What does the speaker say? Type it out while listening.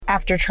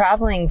After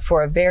traveling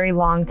for a very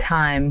long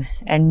time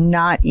and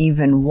not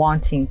even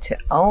wanting to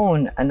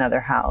own another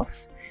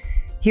house,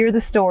 hear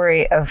the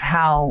story of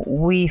how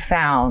we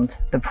found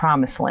the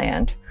promised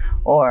land,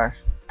 or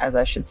as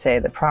I should say,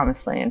 the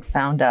promised land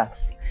found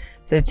us.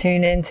 So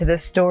tune into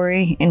this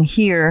story and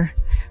hear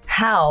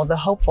how the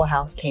Hopeful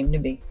House came to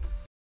be.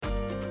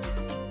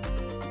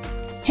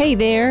 Hey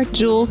there,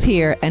 Jules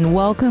here, and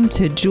welcome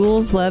to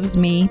Jules Loves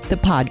Me, the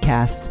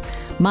podcast.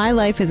 My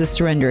life is a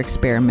surrender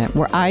experiment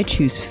where I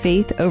choose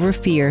faith over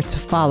fear to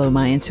follow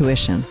my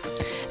intuition.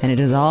 And it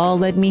has all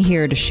led me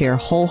here to share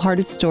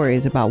wholehearted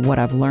stories about what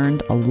I've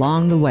learned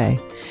along the way.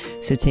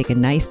 So take a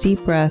nice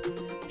deep breath,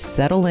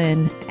 settle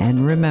in,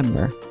 and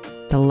remember,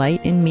 the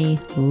light in me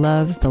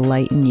loves the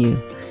light in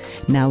you.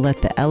 Now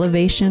let the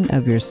elevation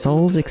of your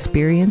soul's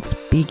experience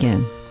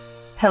begin.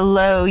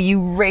 Hello,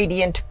 you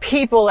radiant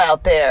people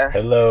out there.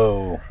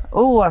 Hello.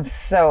 Oh, I'm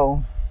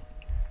so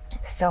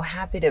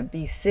happy to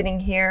be sitting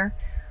here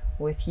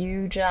with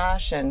you,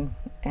 Josh, and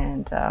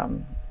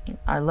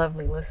our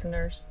lovely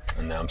listeners.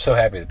 And I'm so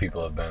happy that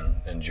people have been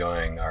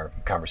enjoying our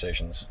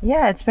conversations.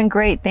 Yeah, it's been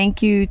great.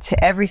 Thank you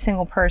to every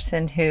single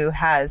person who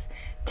has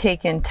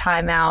taken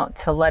time out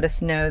to let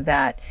us know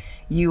that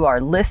you are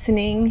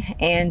listening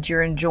and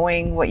you're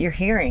enjoying what you're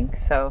hearing.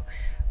 So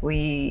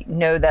we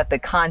know that the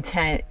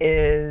content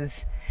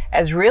is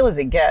as real as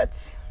it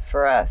gets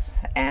for us.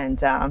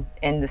 And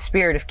in the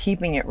spirit of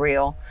keeping it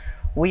real,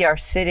 we are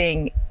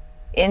sitting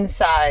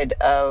inside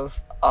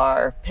of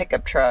our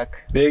pickup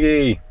truck.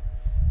 Biggie!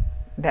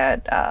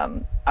 That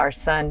our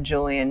son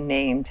Julian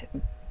named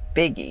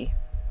Biggie,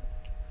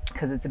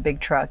 because it's a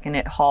big truck and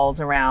it hauls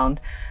around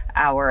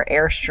our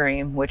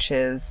Airstream, which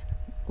is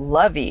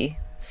Lovey.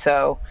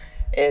 So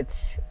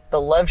it's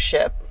the love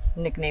ship,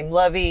 nicknamed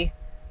Lovey,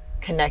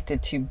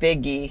 connected to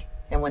Biggie.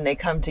 And when they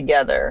come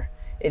together,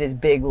 it is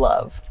Big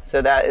Love.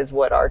 So that is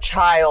what our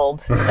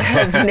child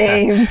has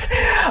named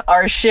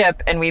our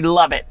ship, and we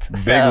love it.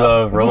 Big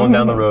Love rolling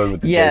down the road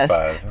with the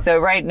J5. So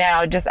right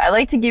now, I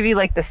like to give you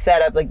like the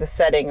setup, like the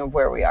setting of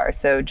where we are.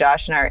 So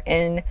Josh and I are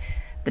in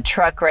the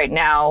truck right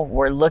now.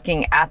 We're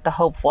looking at the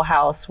Hopeful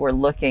House. We're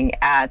looking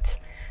at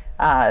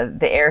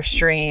the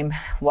Airstream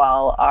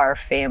while our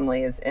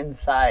family is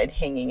inside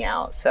hanging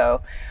out.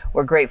 So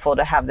we're grateful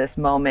to have this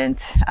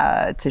moment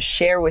to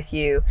share with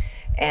you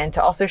and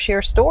to also share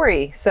a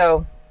story.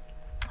 So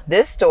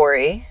this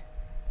story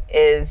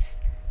is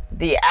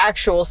the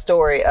actual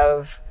story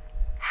of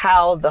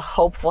how the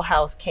Hopeful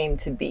House came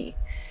to be.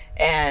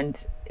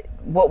 And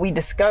what we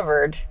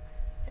discovered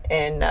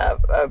in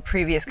a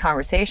previous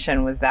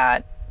conversation was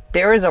that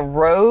there is a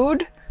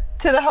road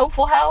to the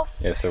Hopeful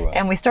House. Yes, there was.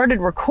 And we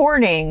started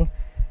recording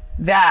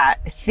that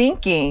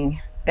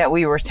thinking that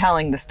we were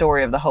telling the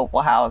story of the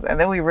Hopeful House. And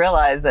then we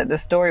realized that the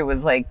story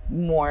was like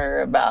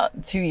more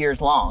about 2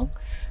 years long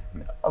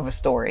of a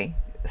story.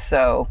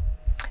 So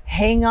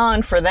hang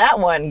on for that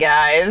one,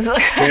 guys.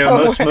 You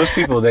know, most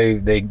people,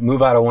 they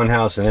move out of one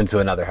house and into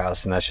another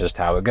house, and that's just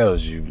how it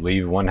goes. You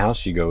leave one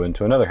house, you go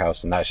into another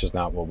house, and that's just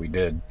not what we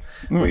did.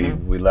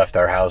 We left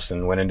our house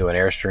and went into an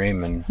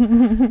Airstream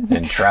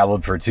and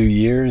traveled for 2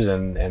 years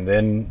and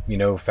then, you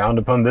know, found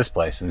upon this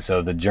place. And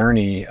so the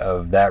journey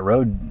of that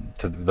road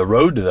to the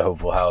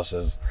Hopeful House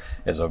is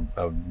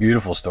a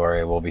beautiful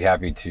story. We'll be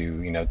happy to,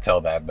 you know,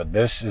 tell that. But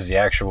this is the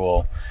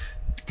actual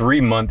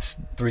 3 months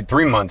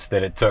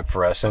that it took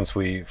for us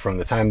from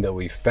the time that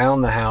we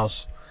found the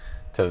house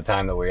to the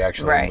time that we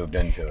actually moved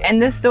into it.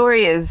 And this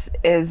story is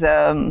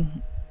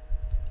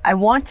I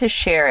want to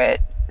share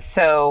it.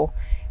 So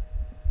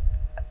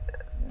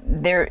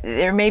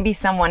there may be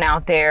someone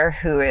out there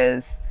who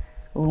is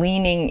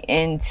leaning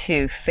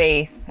into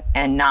faith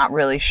and not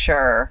really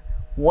sure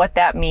what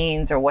that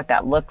means or what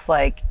that looks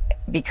like,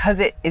 because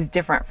it is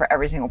different for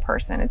every single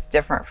person. It's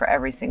different for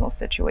every single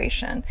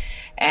situation.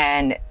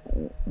 And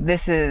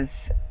this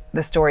is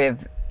the story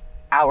of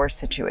our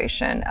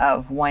situation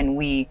of when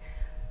we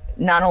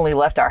not only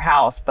left our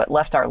house, but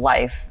left our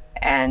life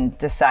and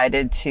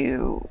decided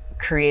to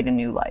create a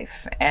new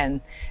life.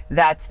 And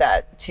that's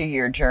that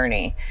 2-year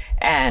journey.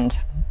 And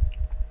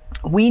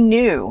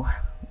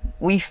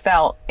we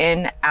felt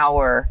in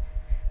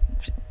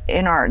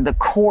the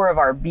core of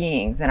our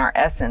beings, in our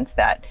essence,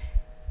 that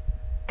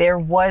there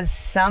was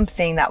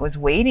something that was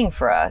waiting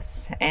for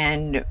us.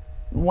 And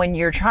when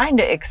you're trying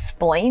to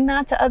explain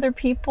that to other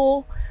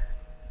people,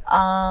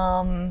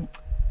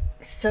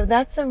 so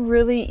that's a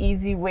really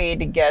easy way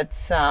to get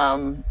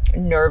some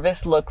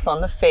nervous looks on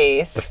the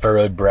face. The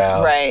furrowed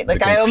brow. Right.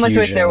 Like I almost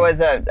wish there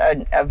was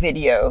a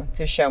video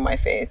to show my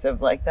face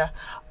of like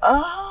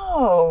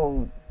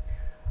oh,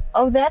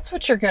 that's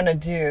what you're gonna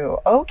do.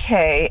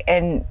 Okay.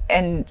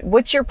 And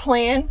what's your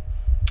plan?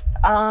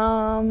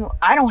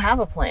 I don't have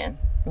a plan.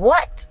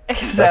 What?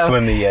 That's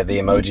when the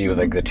emoji with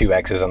like the 2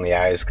 X's on the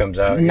eyes comes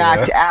out.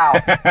 Knocked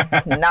out.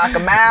 Knock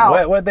them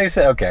out. What they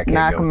say? Okay.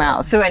 Knock them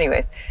out. So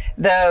anyways,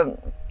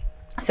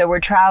 so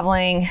we're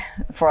traveling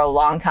for a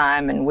long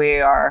time and we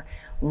are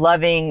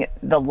loving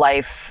the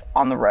life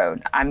on the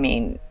road. I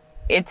mean,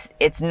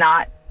 it's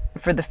not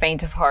for the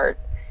faint of heart.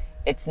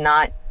 It's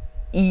not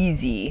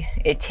easy.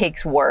 It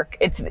takes work.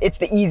 It's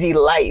the easy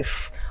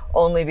life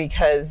only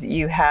because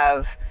you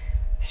have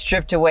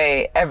stripped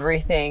away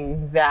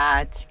everything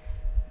that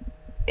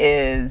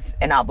is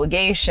an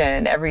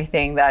obligation,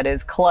 everything that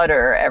is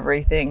clutter,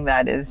 everything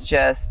that is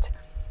just,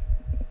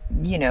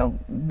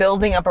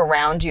 building up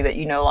around you that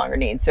you no longer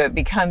need. So it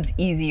becomes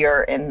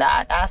easier in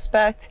that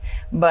aspect,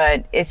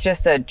 but it's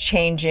just a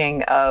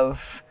changing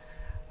of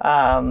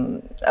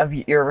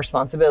your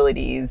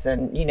responsibilities.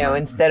 And,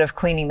 instead of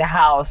cleaning the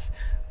house,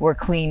 we're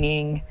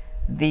cleaning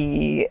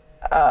the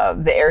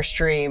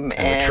Airstream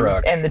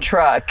and the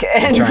truck.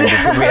 And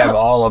we have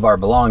all of our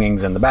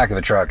belongings in the back of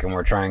the truck, and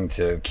we're trying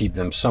to keep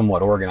them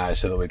somewhat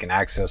organized so that we can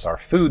access our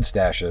food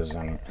stashes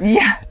and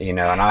and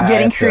I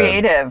getting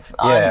creative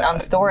on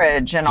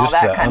storage and all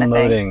that kind of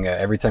thing. Unloading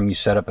every time you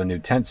set up a new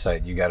tent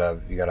site, you gotta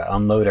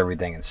unload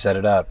everything and set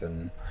it up,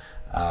 and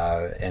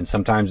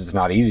sometimes it's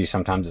not easy.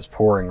 Sometimes it's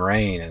pouring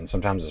rain, and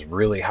sometimes it's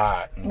really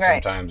hot, and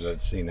sometimes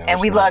it's And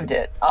we loved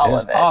it, all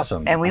of it.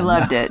 Awesome, and we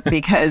loved it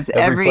because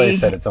every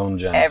place had its own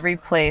gems. Every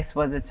place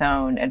was its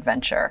own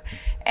adventure,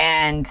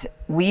 and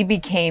we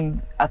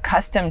became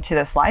accustomed to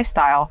this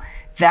lifestyle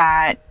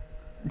that,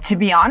 to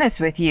be honest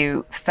with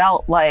you,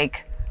 felt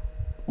like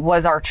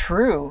was our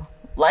true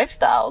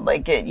lifestyle.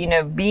 Like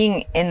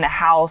being in the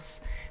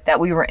house that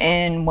we were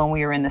in when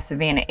we were in the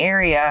Savannah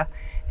area,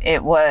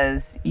 it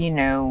was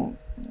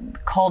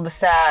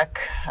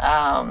cul-de-sac,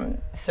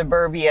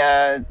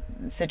 suburbia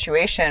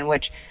situation,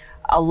 which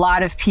a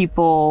lot of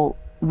people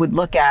would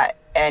look at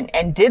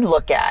and did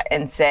look at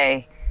and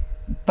say,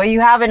 but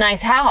you have a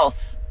nice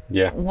house.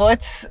 Yeah.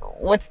 What's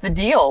the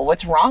deal?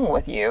 What's wrong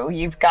with you?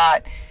 You've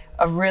got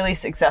a really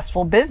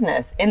successful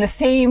business in the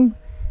same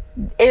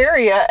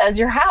area as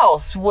your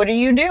house. What are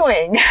you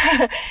doing?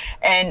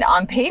 And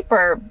on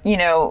paper,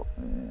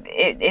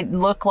 it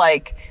looked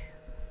like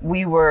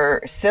we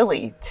were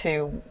silly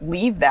to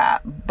leave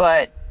that,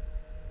 but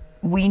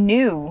we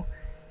knew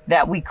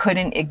that we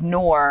couldn't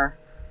ignore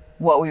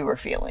what we were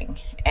feeling.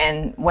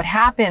 And what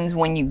happens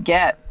when you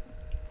get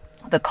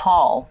the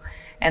call,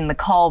 and the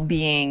call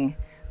being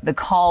the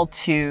call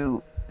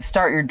to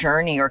start your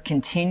journey or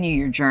continue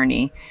your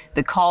journey,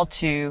 the call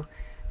to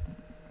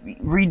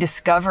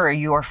rediscover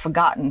your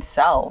forgotten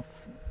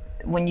self,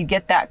 when you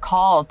get that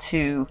call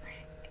to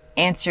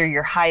answer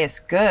your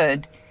highest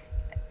good,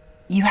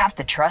 you have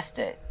to trust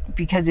it.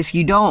 Because if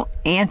you don't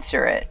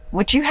answer it,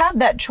 which you have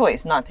that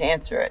choice not to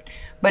answer it,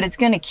 but it's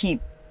going to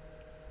keep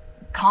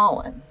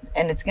calling,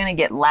 and it's going to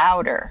get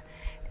louder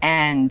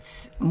and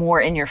more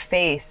in your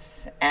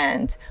face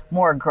and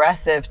more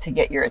aggressive to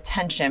get your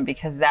attention,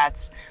 because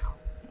that's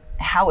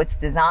how it's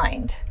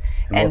designed.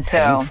 And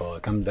so painful.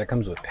 That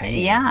comes with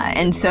pain. Yeah.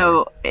 And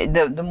so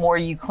the more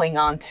you cling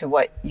on to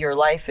what your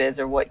life is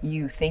or what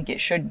you think it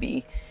should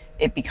be,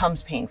 it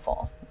becomes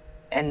painful.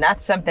 And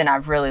that's something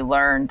I've really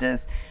learned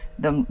is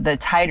the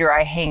tighter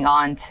I hang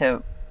on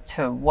to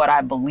what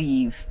I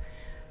believe,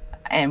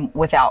 and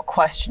without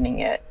questioning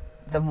it,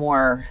 the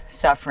more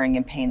suffering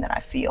and pain that I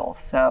feel.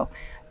 So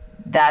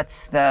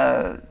that's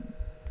the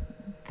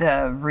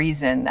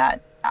reason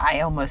that I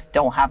almost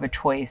don't have a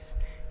choice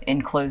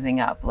in closing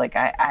up. Like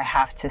I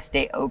have to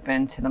stay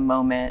open to the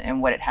moment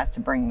and what it has to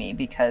bring me,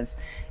 because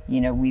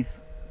we've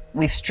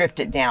stripped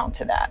it down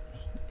to that.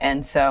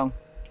 And so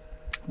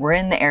we're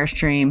in the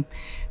Airstream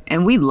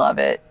and we love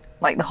it.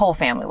 Like the whole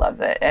family loves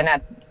it. And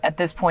at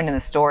this point in the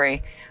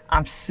story,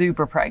 I'm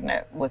super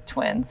pregnant with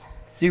twins,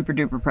 super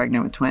duper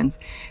pregnant with twins.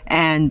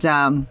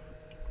 And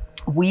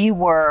we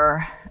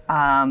were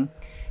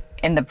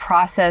in the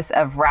process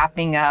of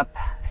wrapping up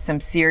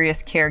some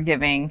serious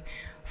caregiving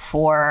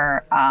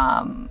for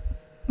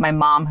my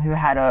mom, who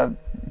had a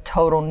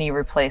total knee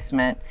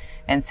replacement.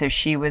 And so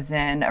she was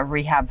in a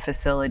rehab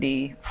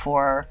facility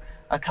for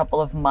a couple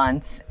of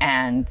months,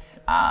 and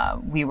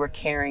we were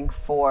caring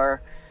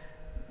for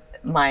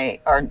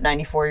our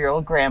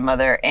 94-year-old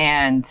grandmother,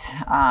 and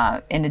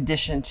in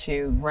addition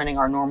to running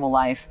our normal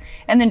life,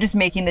 and then just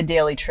making the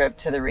daily trip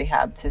to the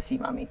rehab to see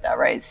Mamita,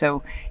 right?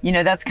 So,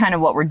 that's kind of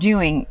what we're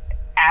doing.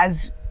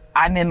 As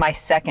I'm in my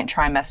second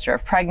trimester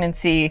of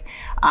pregnancy,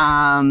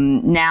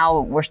 now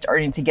we're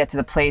starting to get to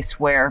the place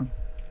where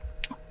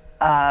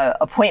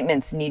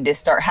appointments need to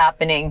start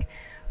happening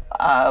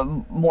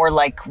more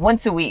like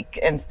once a week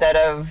instead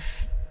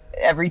of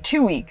every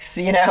 2 weeks,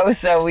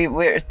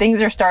 so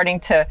things are starting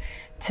to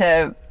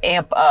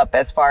amp up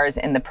as far as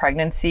in the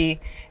pregnancy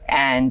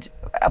and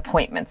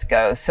appointments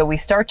go. So we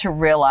start to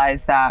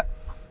realize that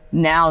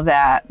now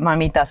that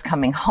Mamita's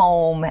coming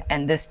home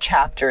and this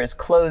chapter is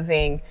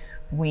closing,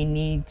 we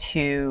need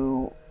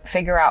to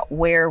figure out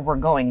where we're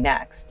going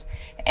next.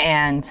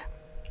 And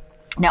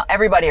now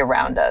everybody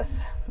around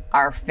us,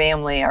 our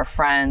family, our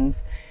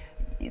friends,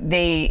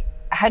 they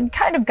had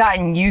kind of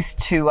gotten used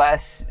to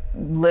us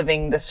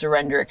living the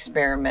surrender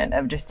experiment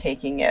of just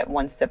taking it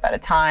one step at a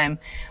time.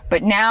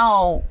 But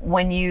now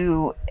when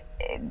you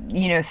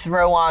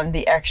throw on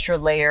the extra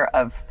layer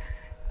of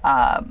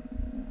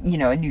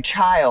a new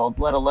child,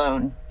 let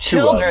alone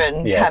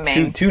children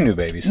coming. Two new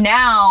babies.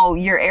 Now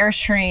your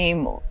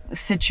Airstream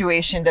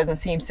situation doesn't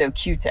seem so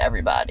cute to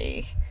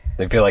everybody.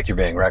 They feel like you're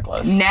being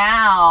reckless.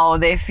 Now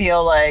they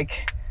feel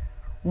like,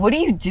 what are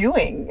you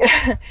doing?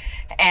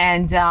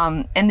 And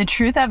the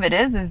truth of it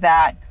is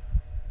that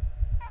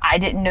I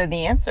didn't know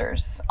the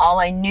answers. All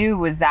I knew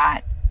was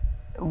that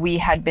we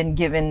had been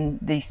given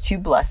these two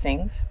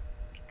blessings,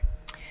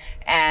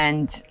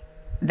 and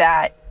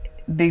that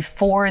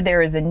before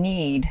there is a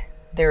need,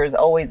 there is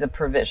always a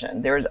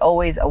provision. There is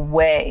always a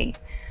way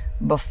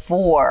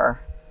before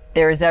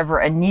there is ever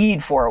a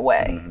need for a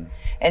way. Mm-hmm.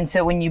 And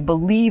so when you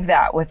believe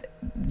that with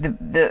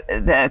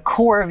the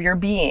core of your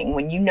being,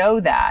 when you know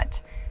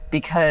that,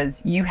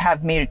 because you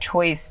have made a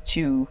choice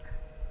to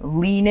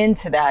lean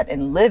into that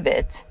and live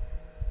it,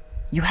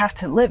 you have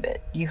to live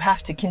it. You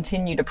have to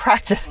continue to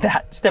practice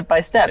that step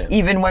by step,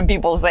 even when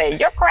people say,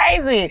 you're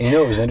crazy. You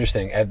know, it was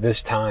interesting at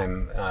this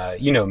time,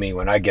 you know me,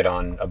 when I get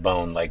on a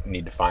bone, like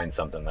need to find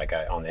something like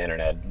on the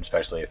internet,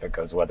 especially if it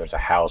goes, whether it's a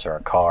house or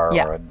a car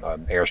or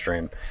an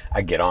Airstream,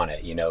 I get on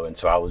it, and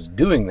so I was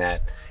doing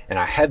that, and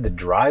I had the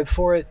drive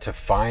for it to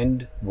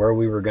find where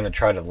we were going to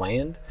try to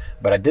land,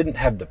 but I didn't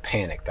have the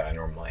panic that I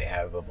normally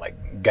have of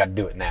like, got to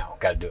do it now.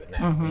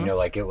 Mm-hmm.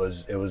 Like it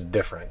was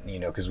different,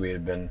 because we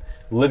had been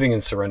living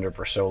in surrender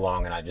for so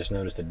long, and I just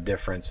noticed a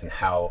difference in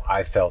how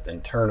I felt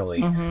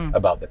internally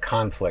about the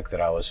conflict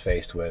that I was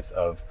faced with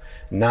of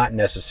not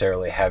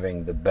necessarily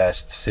having the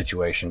best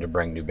situation to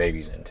bring new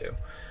babies into.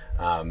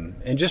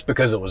 And just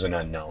because it was an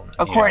unknown.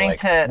 According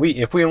to...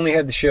 if we only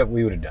had the ship,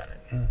 we would have done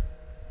it.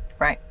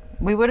 Right.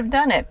 We would have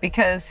done it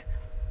because,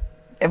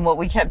 and what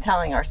we kept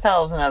telling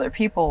ourselves and other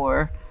people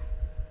were,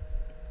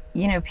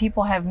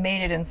 people have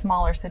made it in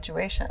smaller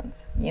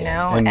situations,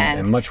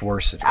 and much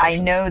worse situations.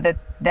 I know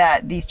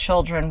that these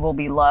children will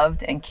be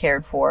loved and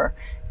cared for,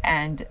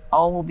 and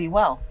all will be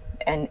well.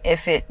 And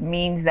if it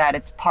means that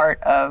it's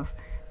part of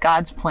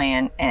God's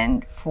plan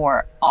and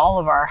for all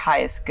of our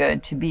highest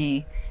good to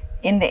be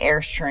in the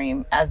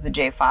Airstream as the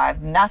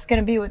J5, then that's going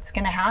to be what's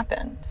going to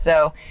happen.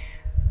 So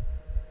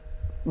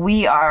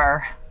we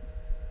are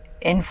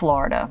in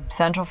Florida,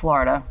 Central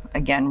Florida,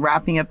 again,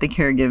 wrapping up the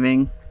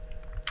caregiving,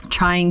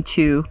 trying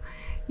to,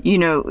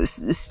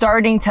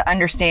 starting to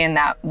understand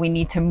that we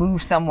need to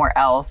move somewhere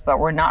else, but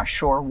we're not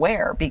sure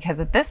where, because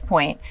at this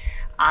point,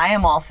 I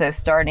am also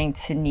starting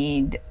to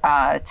need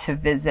to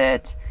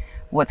visit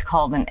what's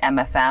called an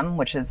MFM,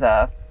 which is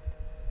a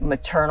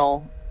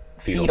maternal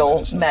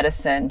fetal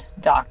medicine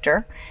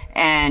doctor.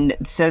 And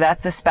so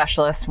that's the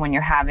specialist when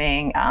you're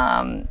having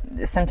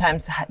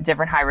sometimes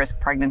different high-risk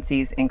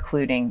pregnancies,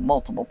 including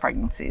multiple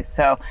pregnancies.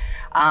 So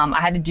I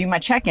had to do my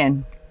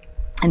check-in.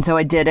 And so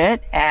I did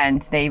it,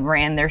 and they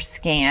ran their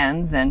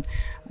scans, and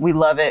we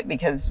love it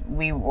because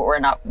we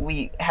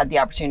had the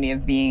opportunity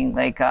of being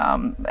like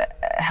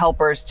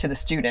helpers to the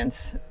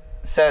students.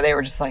 So they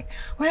were just like,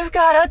 we've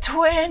got a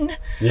twin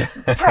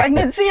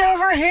pregnancy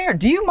over here.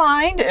 Do you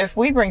mind if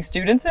we bring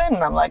students in? And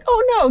I'm like,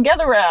 oh no,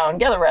 gather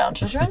round,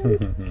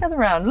 children, gather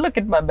round, look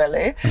at my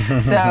belly.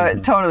 So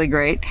totally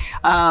great.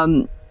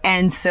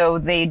 And so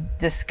they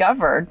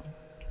discovered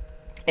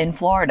in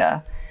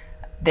Florida,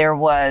 there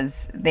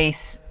was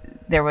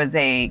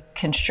a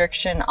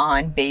constriction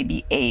on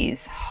baby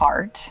A's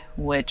heart,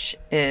 which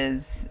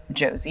is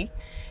Josie.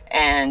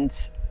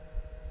 And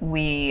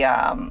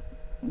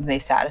they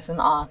sat us in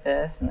the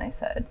office and they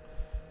said,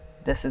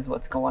 this is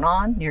what's going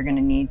on. You're going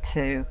to need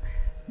to,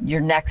 your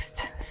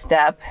next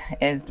step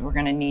is we're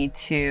going to need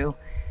to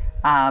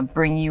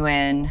bring you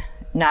in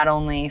not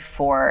only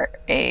for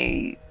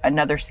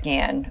another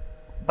scan,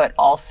 but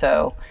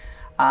also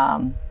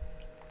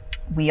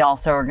we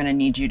also are going to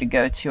need you to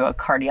go to a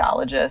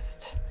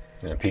cardiologist,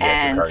 a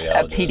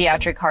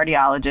pediatric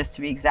cardiologist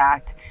to be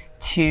exact,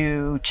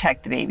 to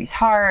check the baby's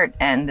heart,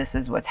 and this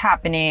is what's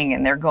happening.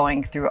 And they're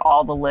going through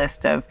all the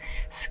list of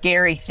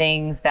scary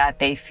things that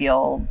they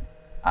feel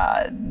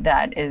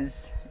that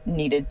is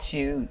needed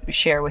to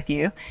share with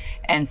you.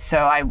 And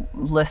so I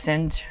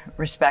listened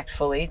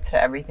respectfully to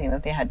everything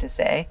that they had to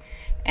say,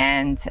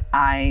 and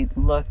I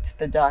looked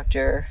the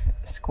doctor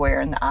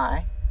square in the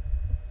eye.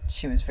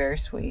 She was very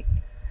sweet,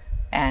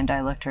 and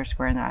I looked her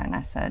square in the eye and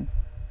I said,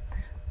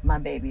 my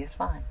baby is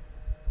fine.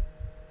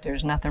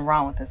 There's nothing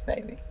wrong with this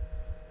baby.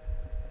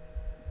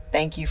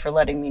 Thank you for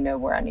letting me know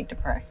where I need to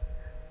pray.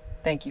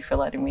 Thank you for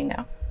letting me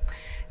know.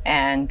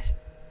 And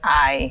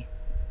I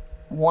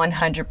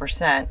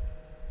 100%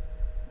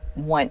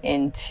 went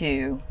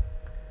into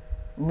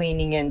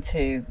leaning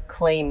into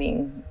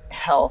claiming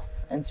health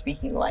and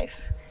speaking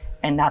life.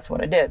 And that's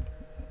what I did.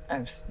 I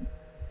was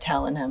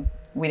telling him,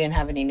 we didn't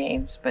have any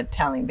names, but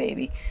telling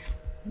baby,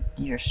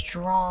 you're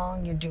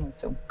strong, you're doing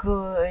so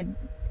good,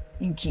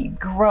 you keep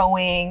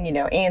growing,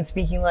 and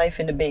speaking life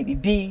into baby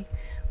B,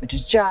 which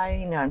is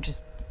Jai. I'm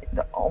just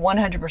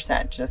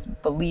 100%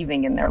 just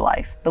believing in their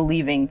life,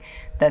 believing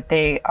that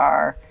they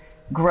are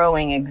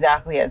growing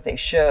exactly as they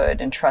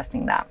should and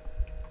trusting that.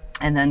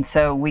 And then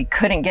so we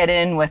couldn't get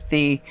in with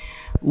the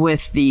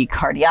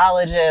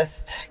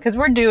cardiologist, because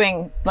we're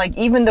doing, like,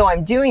 even though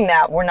I'm doing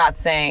that, we're not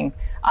saying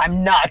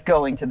I'm not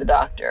going to the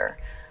doctor.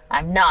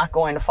 I'm not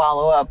going to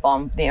follow up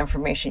on the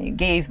information you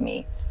gave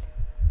me.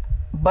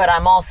 But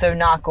I'm also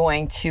not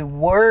going to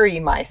worry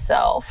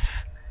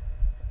myself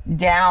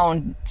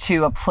down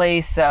to a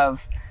place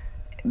of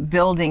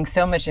building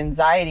so much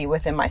anxiety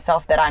within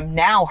myself that I'm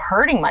now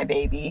hurting my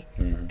baby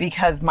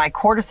because my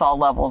cortisol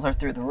levels are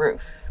through the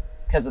roof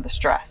because of the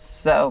stress.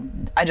 So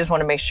I just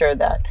want to make sure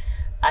that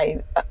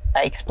I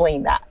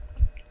explain that,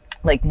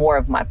 like more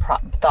of my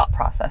thought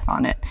process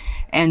on it.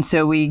 And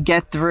so we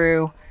get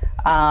through,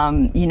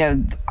 calling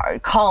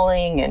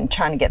and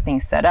trying to get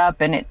things set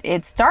up. And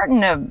it's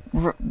starting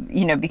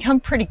to, become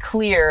pretty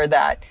clear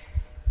that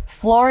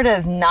Florida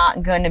is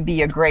not going to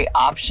be a great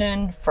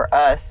option for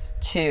us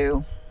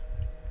to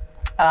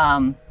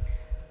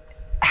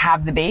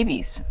have the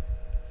babies.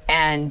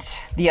 And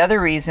the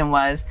other reason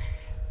was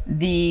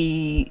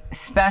the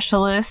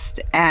specialist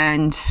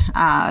and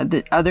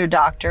the other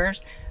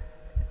doctors,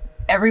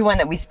 everyone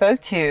that we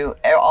spoke to,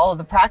 all of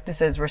the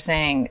practices were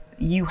saying,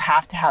 you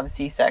have to have a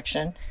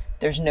C-section.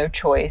 There's no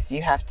choice.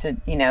 You have to,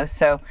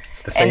 so.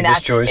 It's the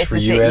safest choice for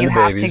you and the babies. You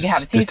have to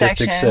have a C-section.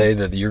 Statistics say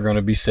that you're going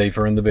to be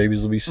safer and the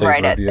babies will be safer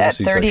right, if you have a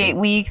C-section. C-section. 38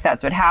 weeks,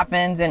 that's what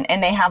happens. And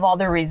they have all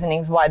their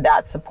reasonings why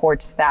that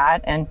supports that.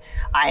 And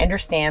I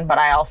understand, but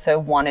I also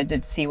wanted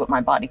to see what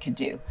my body could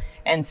do.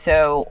 And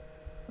so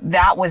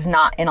that was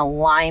not in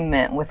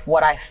alignment with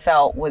what I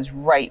felt was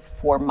right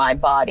for my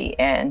body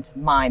and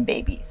my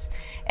babies.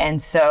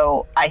 And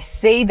so I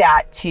say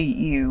that to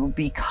you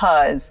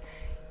because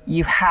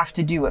you have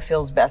to do what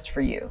feels best for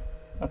you,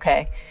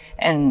 okay?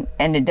 And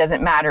it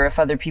doesn't matter if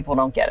other people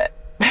don't get it.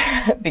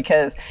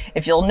 Because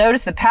if you'll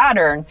notice the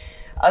pattern,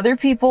 other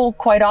people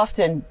quite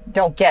often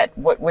don't get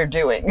what we're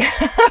doing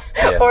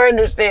or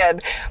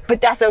understand.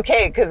 But that's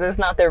okay, because it's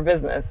not their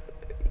business.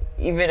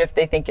 Even if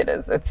they think it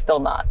is, it's still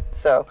not.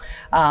 So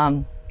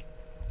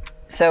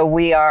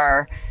we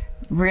are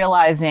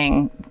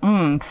realizing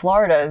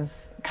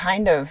Florida's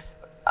kind of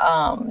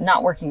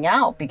not working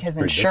out because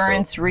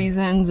insurance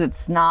reasons.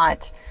 It's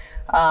not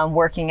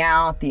working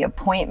out. The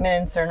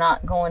appointments are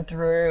not going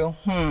through.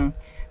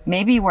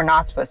 Maybe we're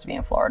not supposed to be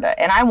in Florida.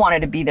 And I wanted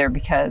to be there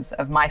because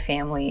of my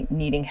family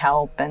needing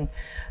help and,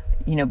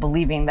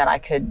 believing that I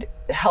could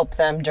help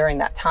them during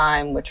that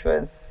time, which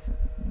was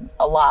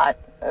a lot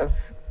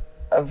of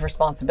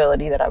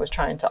responsibility that I was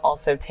trying to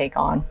also take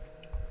on.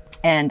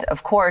 And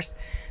of course,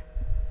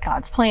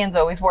 God's plan's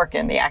always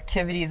working. The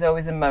activity is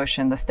always in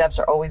motion. The steps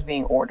are always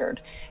being ordered.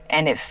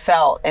 And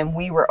and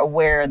we were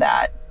aware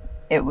that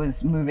it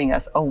was moving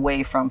us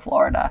away from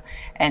Florida.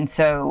 And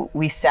so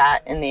we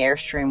sat in the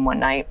Airstream one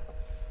night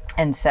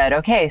and said,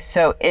 okay,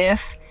 so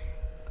if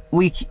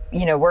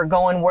we're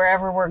going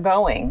wherever we're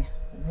going,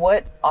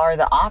 what are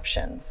the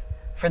options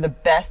for the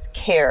best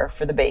care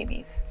for the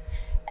babies?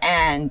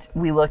 And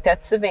we looked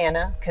at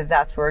Savannah because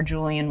that's where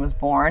Julian was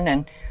born.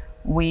 And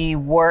we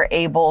were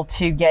able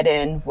to get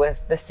in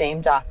with the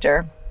same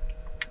doctor,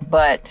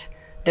 but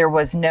there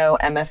was no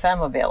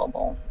MFM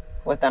available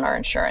within our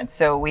insurance.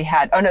 So we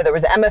had, there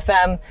was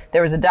MFM,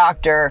 there was a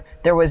doctor,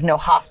 there was no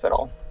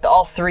hospital.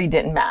 All three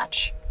didn't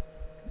match.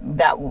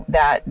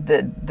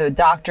 The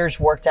doctors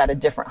worked at a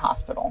different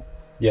hospital.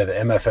 Yeah, the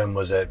MFM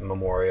was at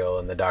Memorial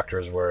and the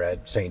doctors were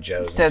at St.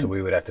 Joe's. So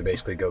we would have to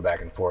basically go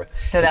back and forth.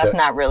 So that's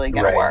not really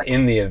going to work.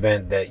 In the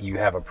event that you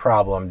have a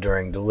problem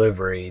during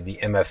delivery, the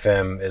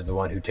MFM is the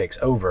one who takes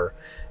over.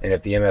 And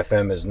if the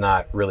MFM is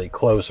not really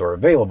close or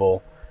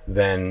available,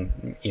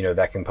 then,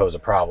 that can pose a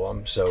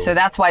problem. So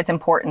that's why it's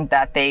important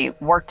that they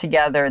work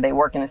together, they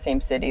work in the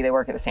same city, they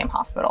work at the same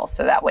hospital.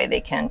 So that way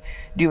they can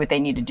do what they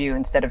need to do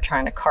instead of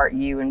trying to cart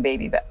you and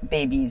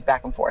babies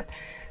back and forth.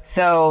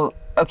 So,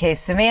 okay,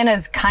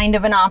 Savannah's kind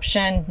of an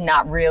option,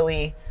 not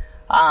really.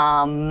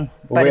 But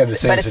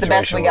it's the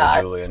best we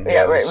got. Julian.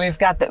 We've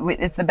got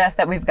it's the best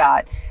that we've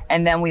got.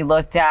 And then we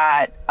looked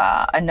at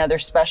another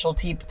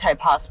specialty type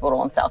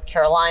hospital in South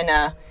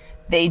Carolina.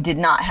 They did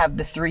not have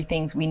the three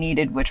things we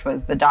needed, which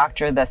was the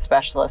doctor, the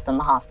specialist, and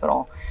the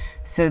hospital.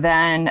 So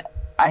then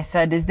I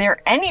said, is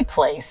there any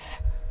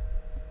place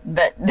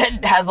that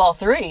has all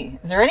three?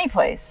 Is there any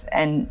place?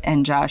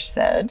 And Josh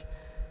said,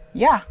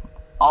 yeah,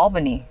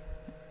 Albany,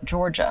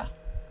 Georgia.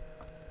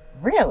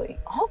 Really?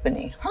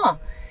 Albany? Huh.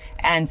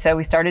 And so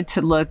we started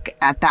to look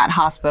at that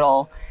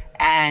hospital.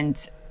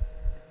 And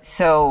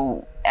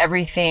so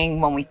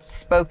everything, when we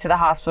spoke to the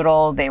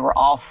hospital, they were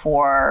all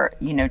for,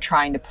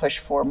 trying to push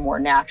for more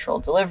natural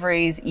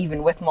deliveries,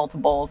 even with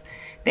multiples.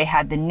 They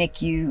had the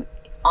NICU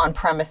on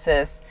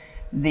premises.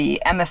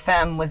 The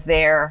MFM was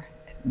there.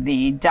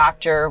 The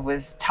doctor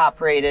was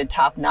top rated,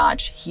 top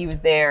notch. He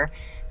was there.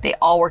 They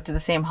all worked at the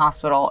same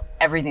hospital.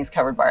 Everything's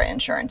covered by our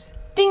insurance.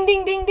 Ding,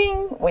 ding, ding,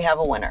 ding. We have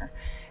a winner.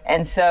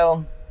 And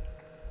so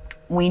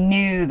we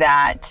knew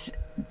that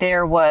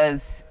there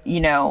was,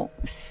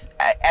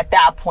 at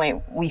that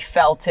point, we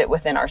felt it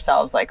within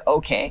ourselves, like,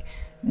 okay,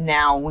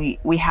 now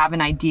we have an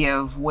idea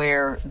of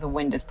where the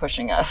wind is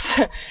pushing us.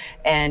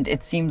 And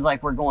it seems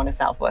like we're going to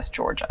Southwest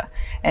Georgia.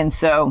 And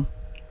so,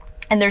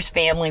 and there's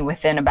family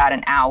within about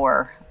an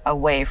hour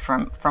away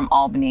from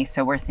Albany.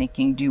 So we're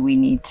thinking, do we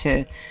need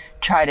to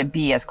try to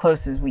be as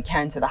close as we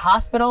can to the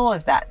hospital.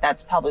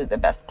 That's probably the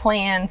best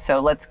plan. So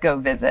let's go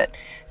visit.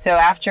 So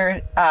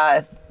after,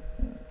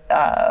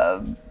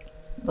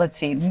 let's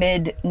see,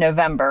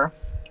 mid-November,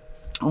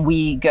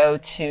 we go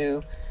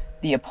to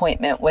the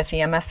appointment with the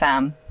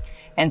MFM.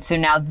 And so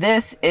now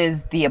this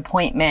is the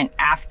appointment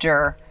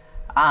after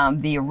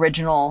the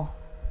original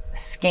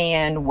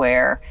scan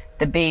where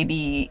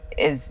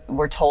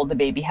we're told the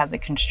baby has a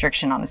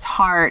constriction on his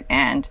heart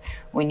and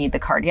we need the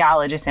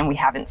cardiologist, and we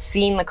haven't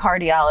seen the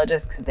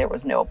cardiologist because there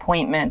was no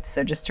appointment.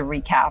 So just to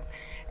recap,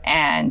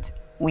 and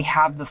we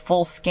have the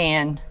full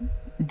scan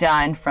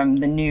done from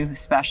the new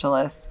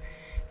specialist,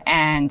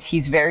 and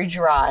he's very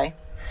dry,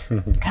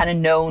 kind of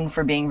known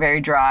for being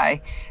very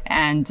dry.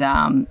 And,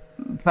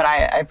 but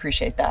I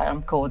appreciate that.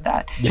 I'm cool with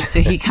that. Yeah.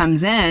 So he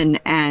comes in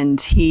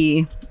and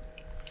he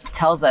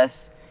tells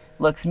us,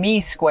 looks me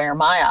square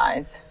my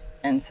eyes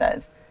and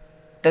says,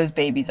 "Those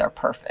babies are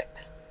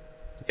perfect."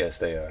 Yes,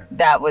 they are.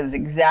 That was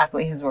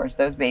exactly his words.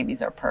 "Those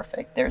babies are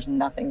perfect. There's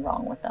nothing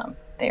wrong with them.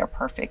 They are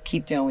perfect.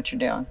 Keep doing what you're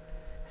doing.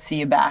 See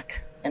you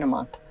back in a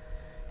month."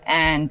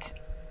 And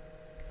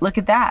look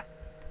at that.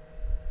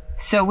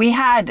 So we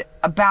had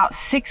about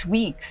 6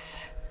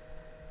 weeks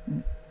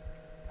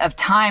of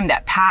time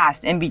that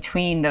passed in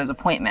between those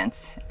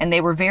appointments, and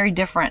they were very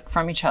different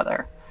from each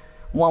other.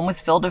 One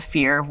was filled of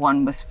fear,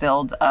 one was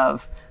filled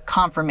of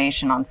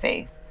confirmation on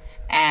faith.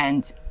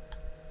 And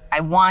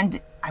I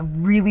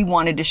really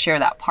wanted to share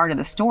that part of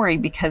the story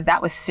because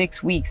that was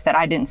 6 weeks that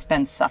I didn't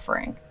spend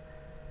suffering.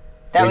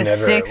 That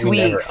was 6 weeks. We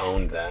never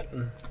owned that.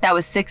 That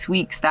was 6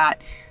 weeks that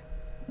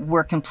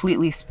were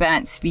completely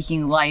spent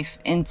speaking life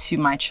into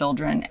my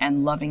children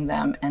and loving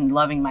them and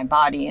loving my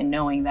body and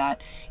knowing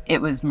that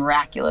it was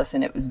miraculous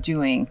and it was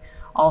doing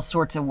all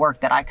sorts of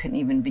work that I couldn't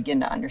even begin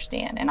to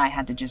understand. And I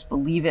had to just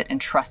believe it and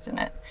trust in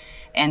it.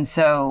 And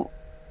so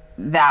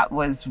that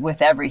was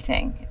with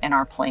everything in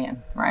our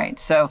plan, right?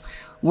 So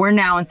we're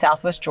now in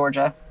Southwest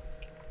Georgia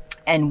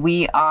and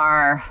we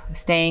are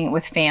staying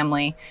with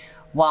family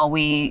while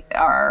we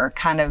are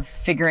kind of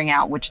figuring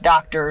out which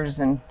doctors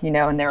and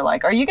they're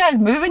like, "Are you guys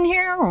moving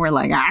here?" And we're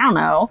like, "I don't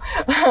know."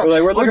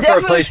 We're looking for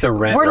a place to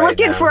rent. We're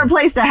looking for a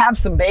place to have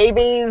some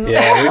babies.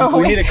 Yeah,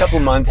 we need a couple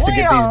months to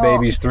get these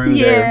babies through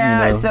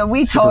their, so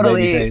we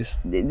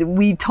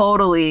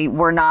totally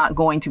were not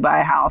going to buy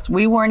a house.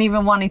 We weren't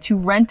even wanting to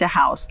rent a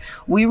house.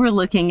 We were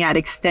looking at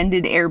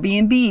extended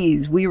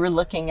Airbnbs. We were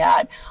looking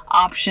at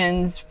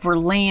options for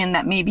land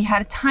that maybe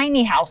had a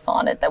tiny house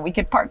on it that we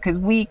could park, because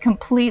we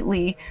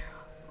completely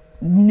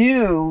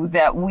knew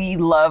that we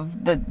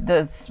love the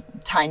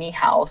tiny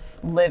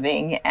house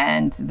living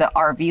and the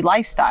RV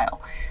lifestyle.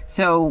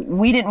 So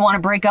we didn't want to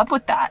break up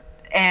with that.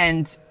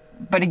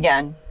 But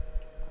again,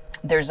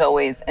 there's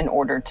always an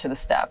order to the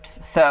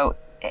steps. So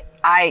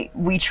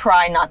we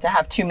try not to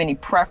have too many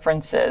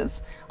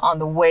preferences on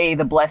the way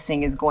the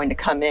blessing is going to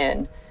come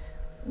in.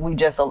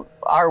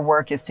 Our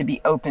work is to be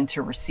open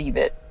to receive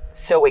it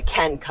so it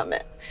can come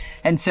in.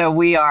 And so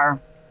we are,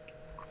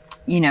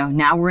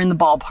 now we're in the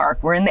ballpark,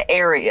 we're in the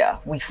area,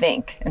 we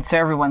think. And so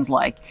everyone's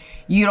like,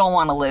 "You don't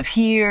want to live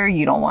here,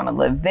 you don't want to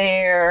live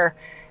there,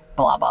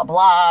 blah, blah,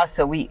 blah."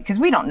 So because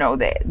we don't know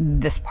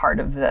this part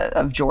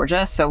of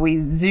Georgia. So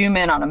we zoom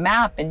in on a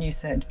map and you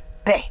said,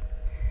 "Babe,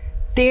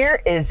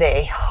 there is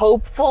a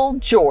hopeful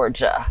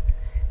Georgia."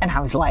 And I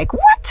was like,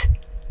 "What?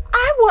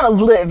 I want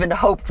to live in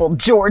hopeful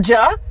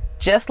Georgia."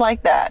 Just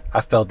like that.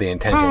 I felt the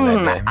intention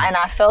that day. And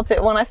I felt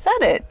it when I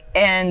said it.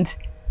 And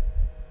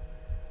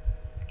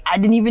I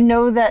didn't even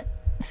know that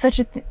such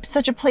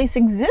a place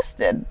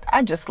existed.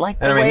 I just like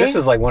the way. This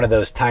is like one of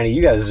those tiny.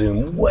 You guys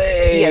zoom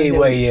way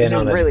in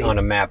on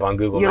a map on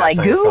Google Maps. You're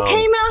like, Google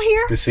came out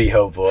here to see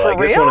hopeful. For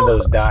real? It's one of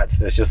those dots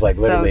that's just like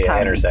literally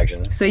an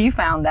intersection. So you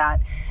found that,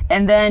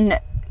 and then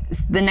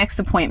the next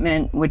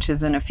appointment, which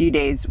is in a few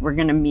days, we're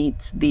going to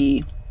meet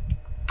the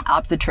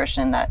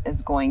obstetrician that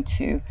is going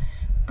to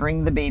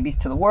bring the babies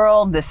to the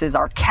world. This is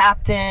our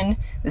captain.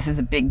 This is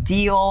a big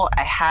deal.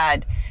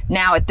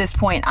 Now at this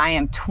point, I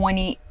am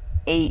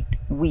 28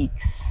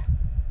 weeks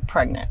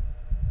pregnant.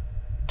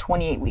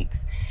 28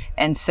 weeks.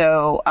 And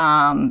so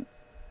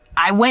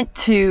I went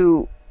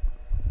to,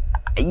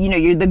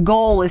 the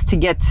goal is to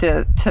get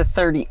to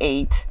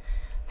 38.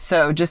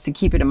 So just to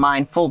keep it in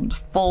mind,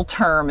 full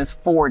term is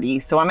 40.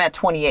 So I'm at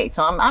 28.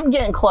 So I'm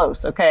getting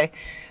close, okay?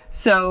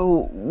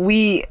 So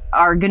we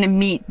are going to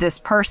meet this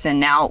person.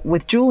 Now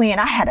with Julian,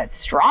 I had a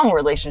strong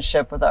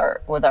relationship with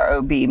our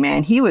OB,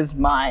 man. He was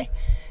my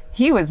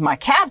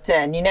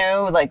captain,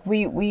 like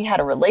we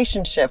had a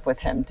relationship with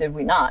him, did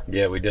we not?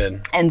 Yeah, we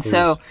did. And he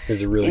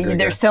was a really great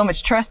there's guy. So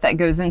much trust that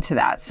goes into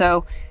that.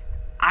 So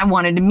I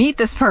wanted to meet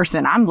this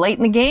person. I'm late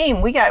in the game.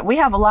 We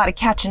have a lot of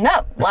catching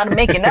up, a lot of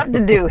making up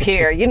to do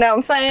here. You know what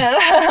I'm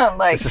saying?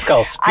 Like, this is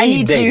called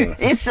speed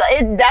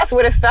dating. That's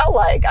what it felt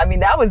like. I mean,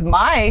 that was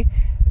my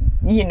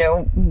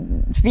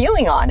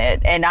feeling on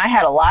it. And I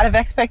had a lot of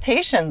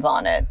expectations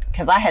on it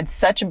because I had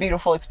such a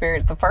beautiful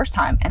experience the first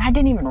time. And I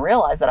didn't even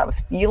realize that I was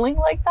feeling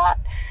like that.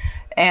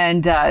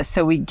 And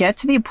so we get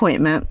to the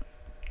appointment,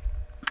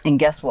 and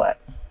guess what?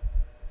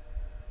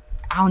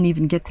 I don't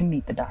even get to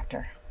meet the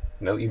doctor.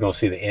 No, you're going to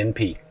see the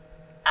NP.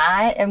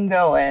 I am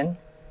going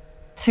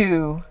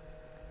to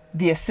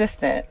the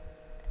assistant,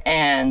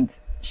 and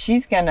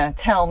she's going to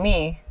tell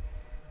me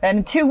that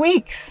in 2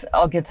 weeks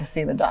I'll get to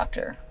see the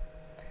doctor.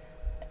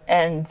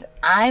 And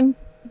I'm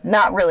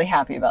not really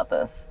happy about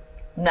this.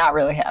 Not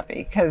really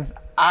happy, because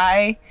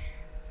I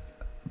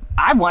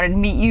wanted to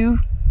meet you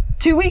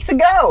 2 weeks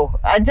ago.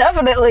 I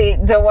definitely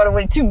don't want to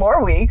wait 2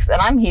 more weeks,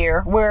 and I'm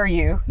here. Where are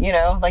you? You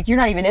know, like, you're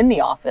not even in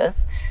the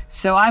office.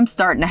 So I'm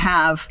starting to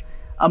have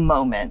a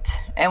moment.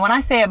 And when I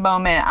say a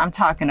moment, I'm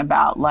talking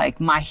about like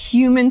my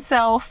human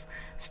self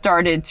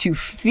started to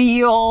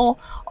feel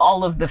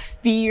all of the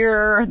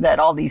fear that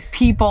all these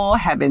people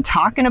have been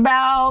talking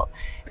about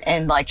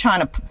and like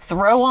trying to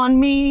throw on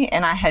me.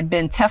 And I had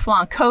been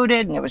Teflon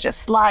coated and it was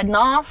just sliding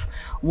off.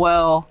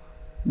 Well,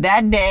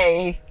 that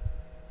day,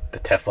 the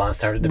Teflon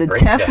started to the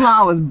break Teflon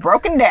down. was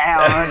broken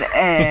down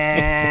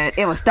and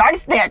it was starting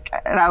to stick.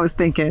 And I was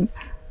thinking,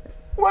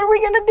 what are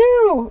we gonna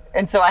do?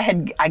 And so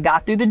I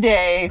got through the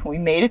day. We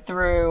made it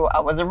through.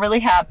 I wasn't really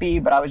happy,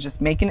 but I was just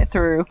making it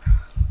through.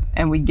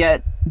 And we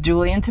get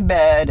Julie into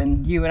bed,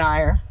 and you and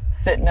I are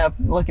sitting up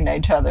looking at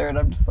each other, and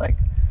I'm just like,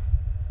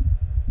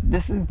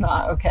 this is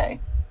not okay.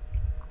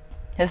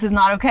 This is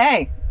not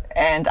okay.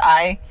 And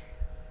I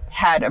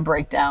had a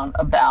breakdown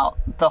about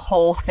the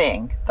whole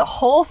thing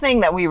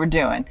that we were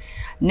doing.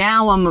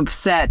 Now I'm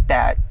upset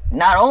that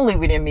not only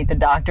we didn't meet the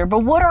doctor, but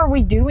what are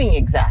we doing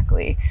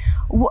exactly?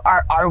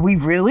 Are we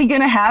really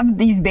gonna have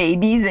these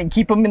babies and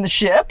keep them in the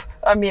ship?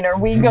 I mean, are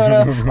we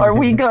gonna,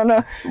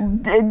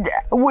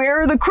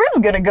 where are the cribs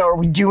gonna go? Are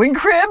we doing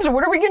cribs?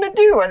 What are we gonna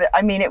do?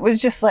 I mean, it was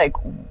just like,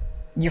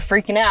 you're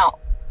freaking out.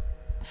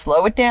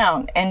 Slow it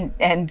down.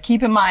 And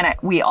keep in mind,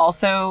 we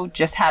also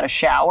just had a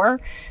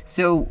shower.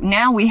 So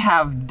now we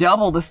have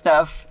double the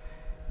stuff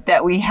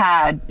that we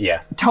had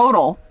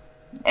total.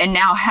 And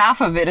now half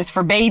of it is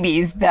for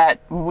babies that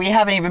we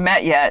haven't even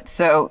met yet.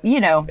 So,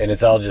 you know. And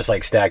it's all just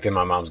like stacked in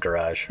my mom's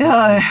garage.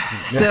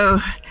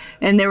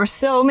 And there were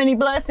so many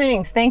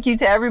blessings. Thank you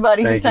to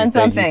everybody who sent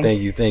something.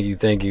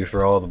 Thank you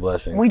for all the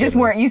blessings. We just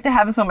weren't used to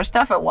having so much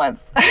stuff at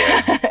once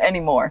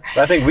anymore.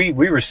 I think we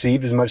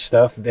received as much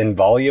stuff in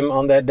volume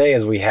on that day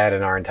as we had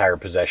in our entire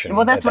possession.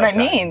 Well, that's what I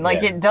mean.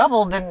 Like it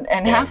doubled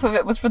and half of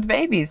it was for the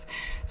babies.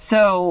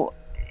 So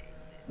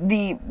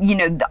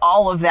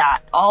all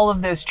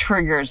of those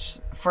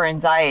triggers for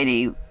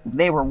anxiety,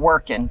 they were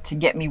working to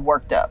get me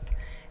worked up.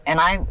 And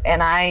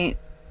I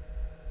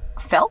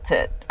felt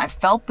it. I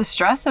felt the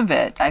stress of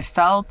it. I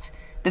felt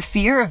the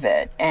fear of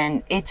it.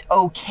 And it's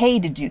okay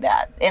to do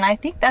that. And I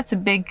think that's a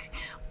big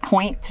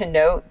point to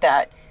note,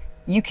 that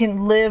you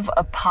can live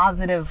a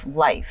positive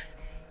life.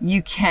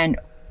 You can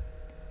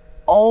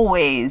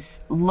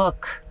always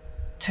look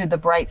to the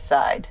bright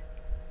side.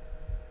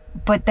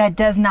 But that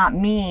does not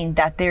mean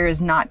that there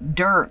is not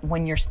dirt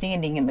when you're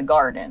standing in the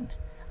garden.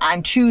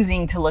 I'm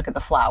choosing to look at the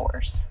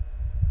flowers,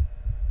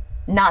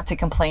 not to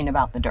complain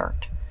about the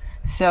dirt.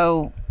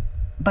 So,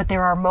 but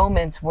there are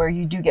moments where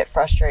you do get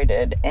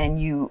frustrated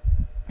and you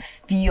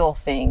feel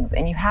things,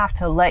 and you have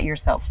to let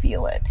yourself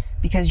feel it,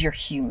 because you're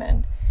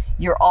human.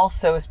 You're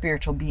also a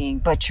spiritual being,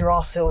 but you're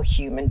also a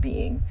human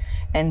being.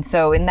 And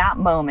so in that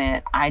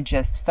moment, I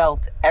just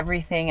felt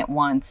everything at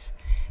once.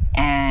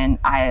 And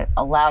I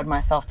allowed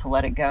myself to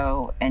let it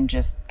go and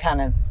just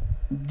kind of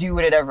do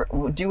whatever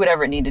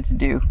it needed to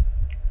do.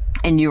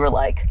 And you were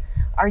like,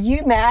 are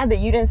you mad that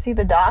you didn't see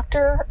the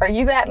doctor? Are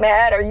you that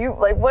mad? Are you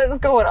like, what is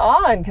going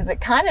on? Because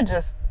it kind of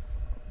just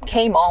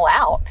came all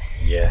out.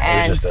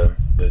 Yeah, it was just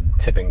the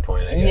tipping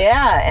point, I guess.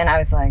 Yeah, and I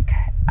was like,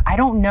 I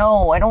don't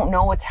know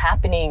what's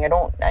happening.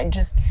 I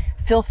just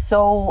feel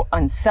so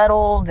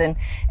unsettled, and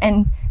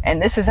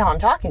this is how I'm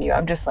talking to you.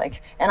 I'm just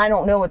like, and I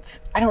don't know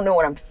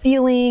what I'm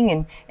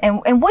feeling,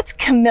 and what's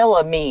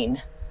Camilla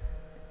mean?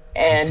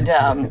 And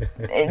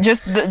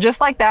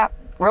just like that,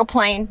 real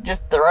plain,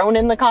 just thrown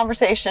in the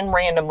conversation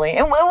randomly.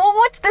 And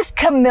what's this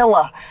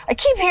Camilla? I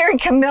keep hearing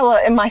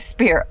Camilla in my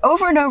spirit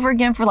over and over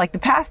again for like the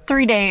past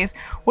 3 days.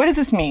 What does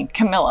this mean,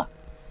 Camilla?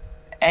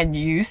 And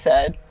you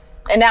said,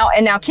 and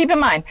now keep in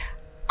mind,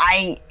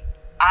 I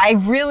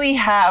really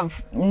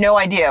have no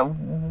idea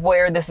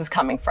where this is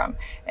coming from.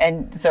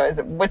 And so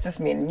what's this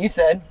mean? And you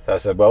said... So I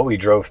said, well, we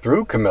drove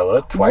through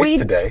Camilla twice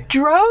today.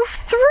 Drove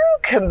through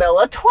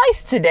Camilla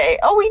twice today.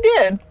 Oh, we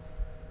did.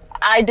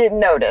 I didn't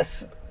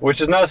notice.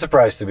 Which is not a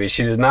surprise to me.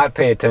 She does not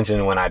pay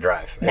attention when I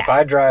drive. No. If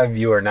I drive,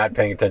 you are not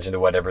paying attention to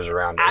whatever's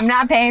around us. I'm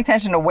not paying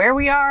attention to where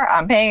we are.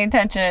 I'm paying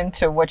attention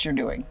to what you're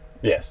doing.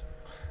 Yes.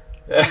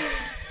 Yeah.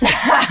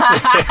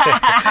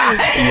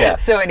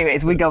 So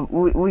anyways, we're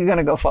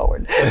gonna go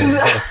forward.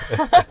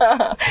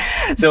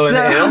 So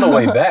on the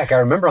way back, I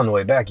remember on the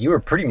way back, you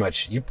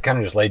kind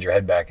of just laid your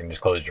head back and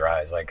just closed your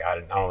eyes. Like, I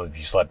don't know if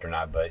you slept or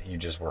not, but you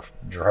just were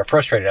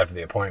frustrated after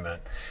the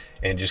appointment.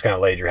 and just kind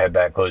of laid your head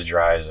back, closed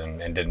your eyes, and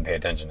didn't pay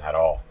attention at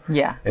all.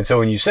 Yeah. And so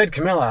when you said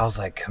Camilla, I was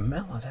like,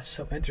 Camilla, that's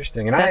so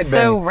interesting. And That's I had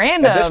so been,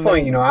 random. At this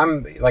point, you know,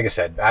 I'm, like I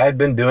said, I had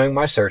been doing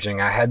my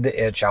searching. I had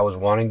the itch. I was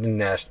wanting to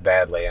nest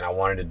badly, and I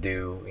wanted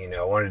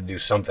to do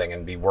something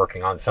and be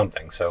working on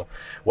something. So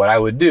what I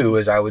would do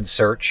is I would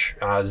search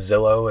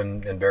Zillow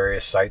and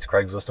various sites,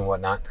 Craigslist and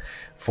whatnot,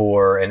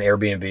 for an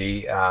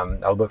Airbnb.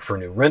 I would look for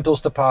new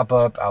rentals to pop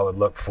up. I would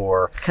look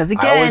for... Because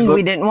again,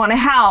 we didn't want a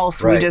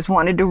house. Right. We just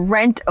wanted to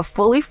rent a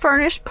fully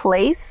furnished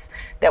place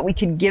that we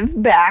could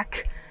give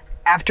back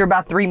after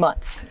about 3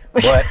 months.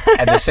 But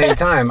at the same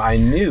time, I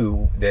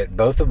knew that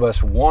both of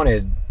us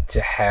wanted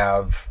to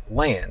have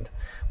land.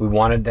 We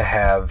wanted to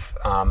have,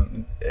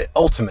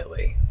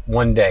 ultimately,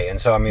 one day. And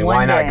so, I mean,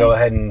 why not go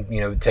ahead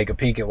and, take a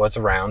peek at what's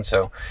around?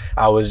 So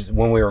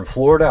when we were in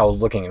Florida, I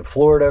was looking in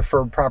Florida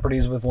for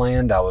properties with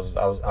land.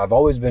 I've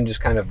always been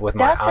just kind of with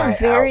my eye out. That's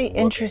a very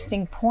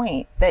interesting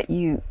point that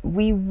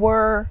we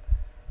were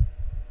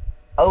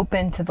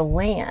open to the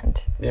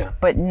land,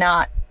 but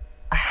not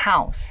a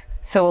house.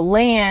 So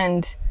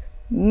land,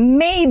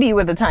 maybe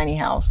with a tiny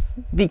house,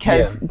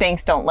 because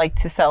banks don't like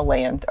to sell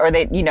land, or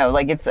they,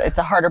 it's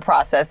a harder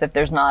process if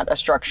there's not a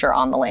structure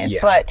on the land.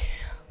 Yeah. But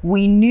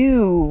we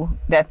knew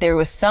that there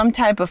was some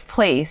type of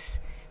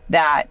place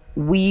that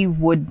we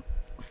would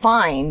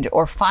find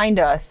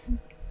us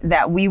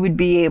that we would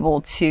be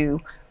able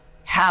to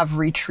have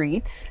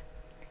retreats.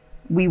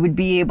 We would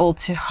be able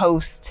to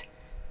host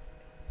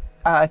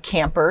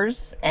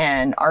campers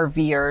and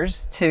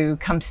RVers to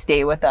come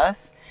stay with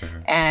us. Mm-hmm.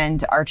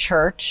 And our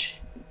church,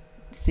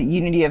 so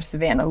Unity of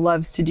Savannah,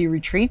 loves to do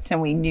retreats,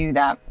 and we knew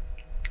that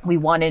we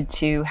wanted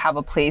to have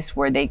a place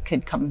where they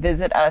could come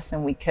visit us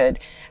and we could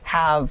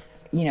have,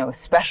 a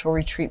special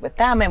retreat with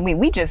them. And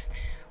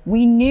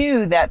we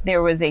knew that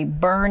there was a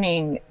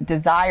burning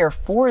desire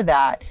for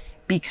that,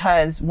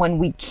 because when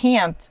we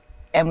camped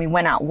and we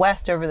went out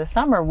west over the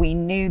summer, we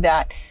knew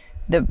that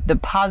the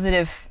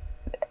positive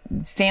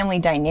family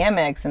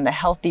dynamics and the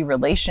healthy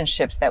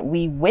relationships that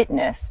we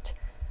witnessed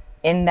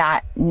in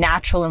that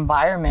natural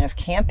environment of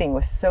camping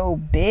was so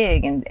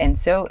big and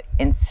so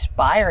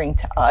inspiring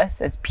to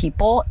us as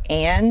people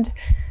and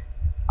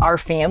our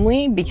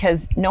family,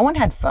 because no one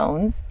had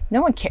phones,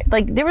 no one cared.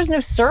 Like, there was no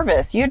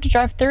service. You had to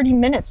drive 30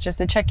 minutes just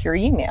to check your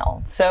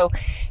email. So,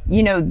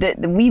 we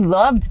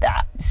loved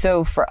that.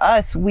 So for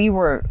us, we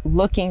were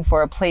looking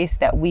for a place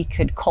that we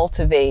could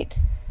cultivate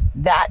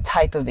that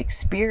type of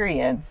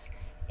experience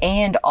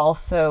and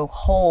also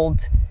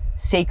hold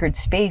sacred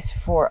space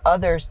for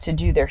others to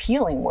do their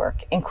healing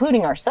work,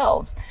 including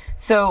ourselves.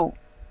 So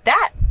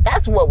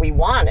that's what we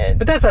wanted.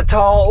 But that's a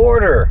tall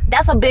order.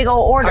 That's a big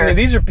old order. I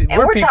mean,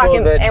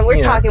 we're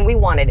talking. We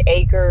wanted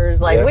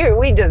acres. Like,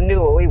 we just knew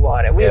what we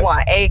wanted. We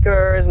want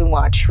acres. We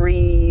want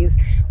trees.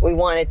 We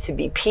want it to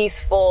be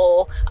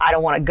peaceful. I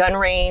don't want a gun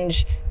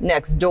range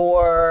next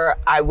door.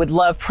 I would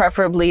love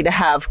preferably to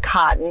have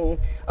cotton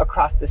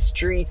across the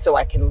street so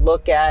I can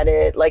look at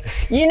it. Like,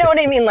 you know what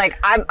I mean? Like,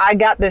 I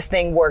got this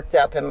thing worked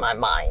up in my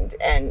mind,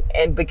 and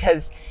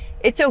because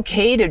it's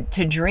okay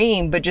to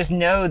dream, but just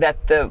know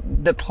that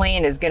the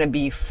plan is going to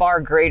be far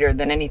greater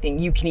than anything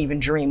you can even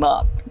dream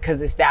up,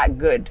 because it's that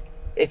good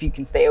if you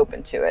can stay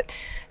open to it.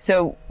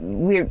 So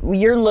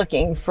you're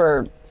looking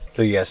for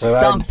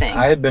something.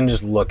 I had been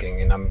just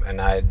looking,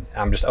 and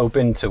I'm just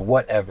open to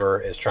whatever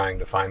is trying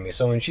to find me.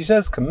 So when she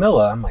says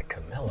Camilla, I'm like,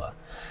 Camilla?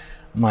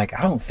 I'm like,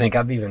 I don't think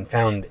I've even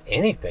found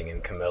anything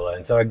in Camilla.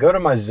 And so I go to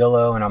my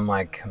Zillow, and I'm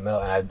like,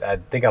 Camilla, and I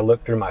think I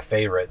looked through my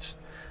favorites,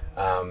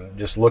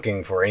 just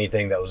looking for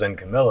anything that was in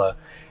Camilla.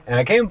 And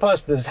I came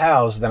across this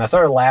house, then I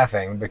started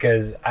laughing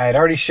because I had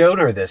already showed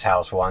her this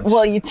house once.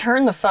 Well, you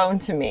turned the phone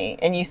to me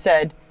and you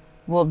said,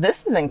 well,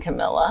 this is in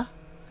Camilla.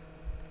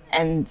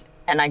 And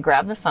I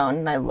grabbed the phone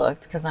and I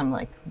looked, because I'm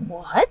like,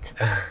 what?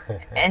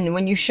 And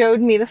when you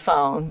showed me the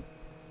phone,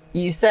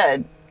 you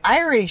said, I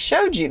already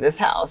showed you this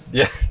house.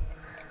 Yeah.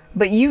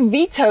 But you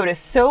vetoed it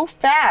so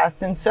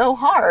fast and so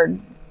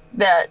hard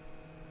that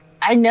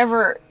I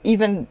never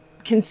even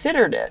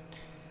considered it,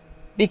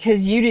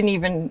 because you didn't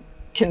even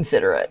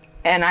consider it.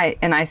 And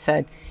I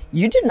said,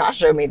 you did not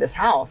show me this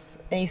house.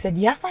 And you said,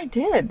 yes, I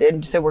did.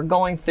 And so we're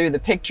going through the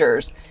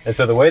pictures. And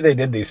so the way they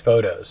did these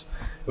photos,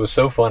 it was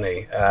so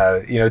funny.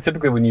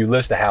 Typically when you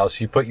list a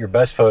house, you put your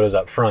best photos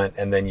up front,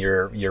 and then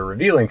your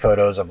revealing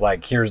photos of,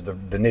 like, here's the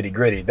nitty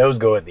gritty. Those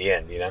go at the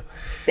end,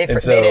 They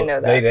didn't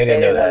know that. They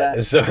didn't know that.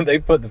 And so they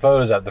put the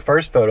photos up. The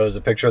first photo is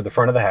a picture of the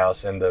front of the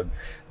house, and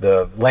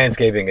the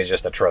landscaping is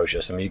just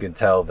atrocious. I mean, you can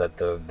tell that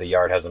the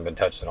yard hasn't been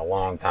touched in a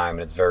long time,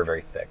 and it's very,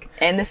 very thick.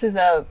 And this is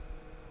a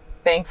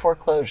bank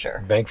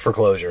foreclosure.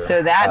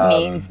 So that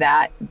means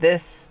that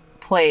this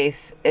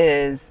place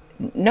is,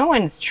 no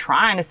one's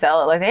trying to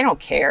sell it. Like, they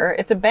don't care.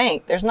 It's a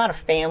bank. There's not a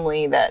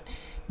family that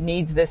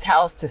needs this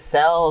house to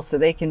sell so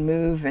they can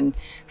move and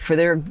for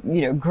their,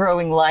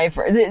 growing life.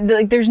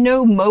 Like, there's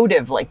no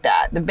motive like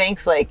that. The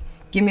bank's like,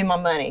 Give me my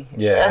money.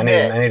 Yeah, That's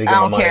I need to get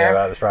my money care.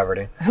 out of this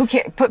property. Who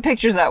cares? Put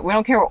pictures up. We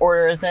don't care what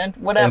order is in.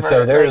 Whatever. And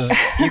so there's,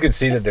 you can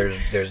see that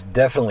there's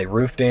definitely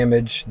roof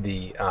damage.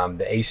 The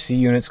AC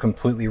unit's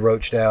completely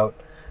roached out.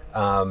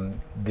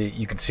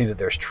 You can see that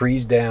there's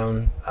trees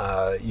down.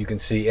 You can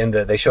see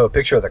they show a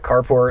picture of the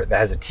carport that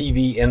has a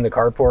TV in the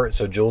carport.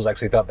 So Jules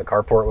actually thought the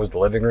carport was the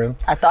living room.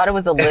 I thought it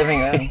was the living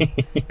room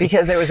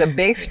because there was a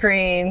big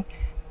screen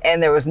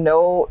and there was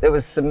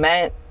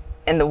cement,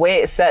 and the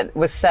way it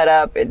was set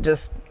up,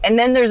 and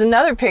then there's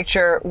another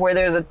picture where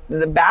there's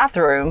the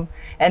bathroom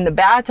and the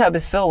bathtub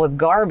is filled with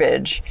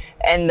garbage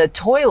and the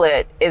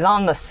toilet is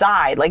on the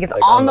side, like it's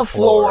on the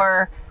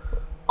floor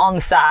on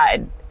the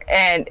side.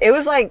 And it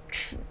was like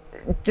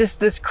just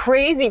this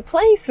crazy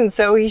place. And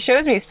so he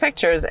shows me these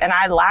pictures and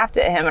I laughed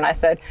at him and I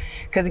said,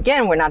 because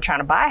again, we're not trying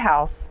to buy a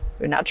house.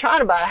 We're not trying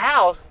to buy a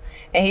house.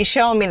 And he's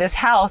showing me this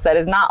house that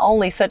is not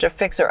only such a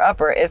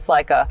fixer-upper, it's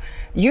like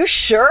you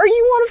sure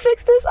you want to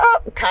fix this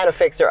up? Kind of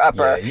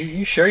fixer-upper. Yeah,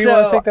 you sure you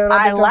want to take that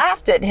up? I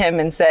laughed at him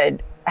and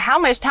said, how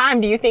much time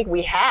do you think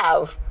we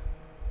have?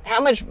 How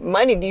much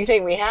money do you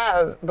think we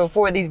have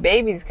before these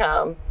babies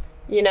come?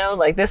 You know,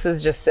 like this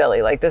is just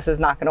silly. Like this is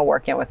not going to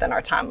work in within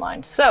our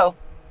timeline. So,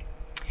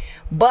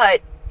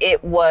 but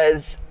it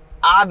was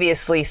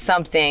obviously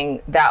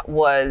something that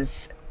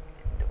was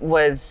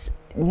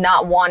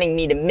not wanting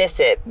me to miss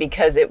it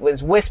because it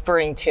was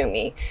whispering to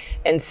me.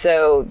 And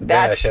so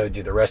I showed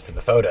you the rest of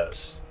the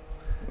photos.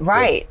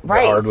 Right.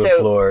 Hardwood So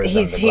floors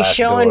he's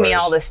showing me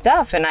all this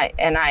stuff and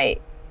I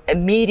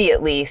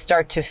immediately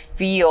start to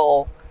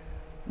feel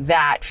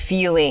that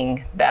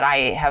feeling that I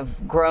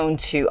have grown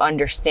to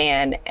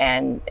understand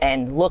and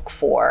look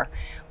for,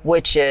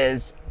 which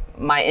is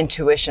my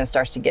intuition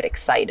starts to get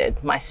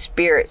excited. My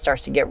spirit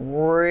starts to get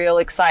real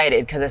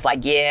excited because it's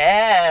like,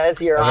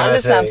 yes, you're onto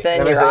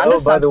something. You're onto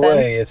something. By the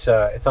way, it's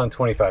on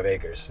 25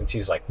 acres. And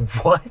she's like,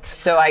 what?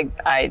 So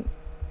I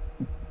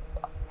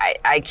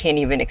can't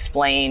even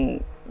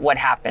explain what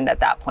happened at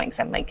that point. Because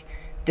I'm like,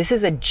 this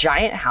is a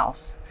giant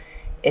house.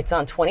 It's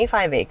on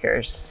 25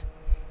 acres.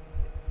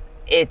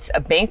 It's a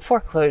bank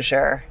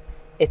foreclosure.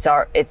 It's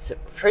a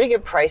pretty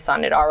good price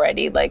on it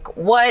already. Like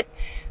what?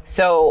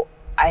 So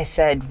I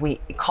said, we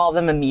call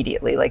them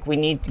immediately. Like we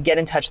need to get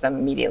in touch with them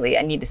immediately.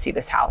 I need to see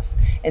this house.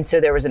 And so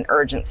there was an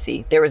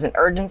urgency. There was an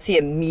urgency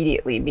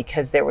immediately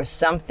because there was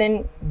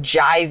something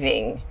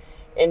jiving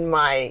in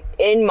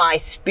my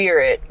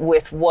spirit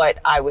with what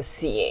I was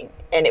seeing.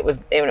 And it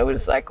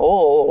was like,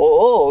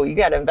 oh, you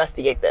got to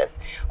investigate this.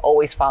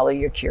 Always follow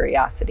your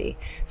curiosity.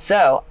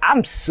 So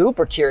I'm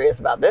super curious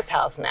about this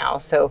house now.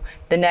 So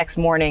the next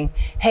morning,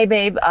 hey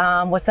babe,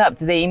 what's up?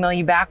 Did they email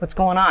you back? What's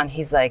going on?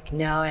 He's like,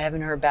 no, I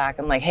haven't heard back.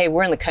 I'm like, hey,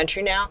 we're in the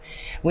country now.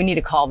 We need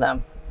to call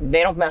them.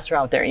 They don't mess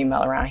around with their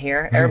email around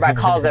here. Everybody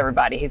calls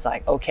everybody. He's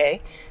like, okay.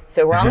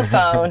 So we're on the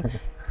phone.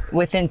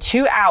 Within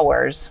 2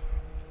 hours,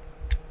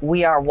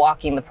 we are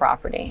walking the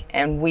property,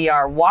 and we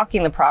are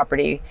walking the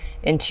property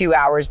in 2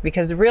 hours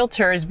because the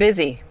realtor is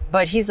busy.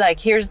 But he's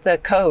like, here's the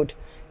code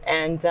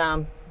and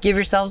give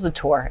yourselves a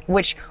tour,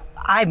 which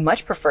I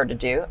much prefer to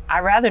do.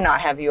 I'd rather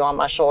not have you on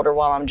my shoulder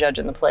while I'm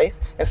judging the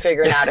place and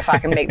figuring out if I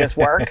can make this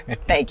work.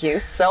 Thank you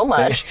so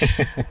much.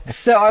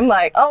 So I'm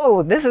like,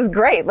 oh, this is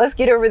great. Let's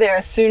get over there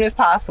as soon as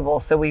possible.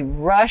 So we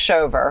rush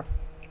over.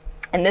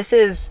 And this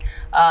is,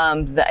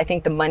 I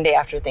think, the Monday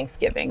after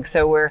Thanksgiving.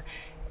 So we're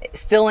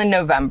still in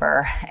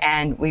November,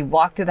 and we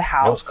walk through the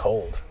house. It was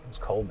cold. It was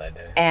cold that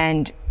day.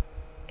 And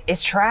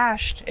it's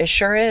trashed. It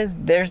sure is.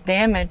 There's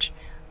damage.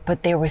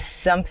 But there was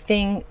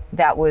something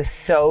that was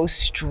so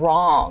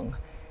strong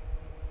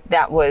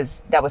that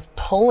was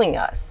pulling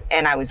us.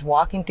 And I was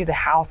walking through the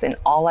house, and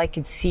all I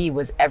could see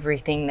was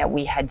everything that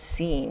we had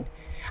seen.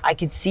 I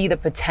could see the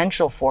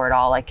potential for it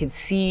all. I could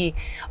see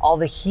all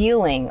the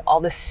healing, all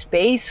the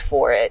space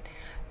for it.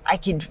 I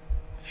could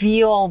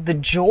feel the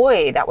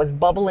joy that was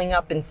bubbling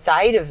up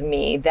inside of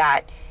me,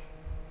 that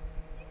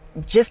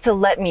just to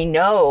let me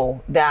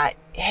know that,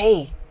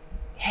 hey,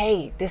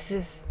 this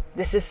is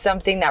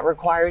something that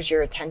requires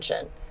your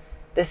attention.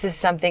 This is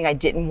something I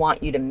didn't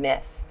want you to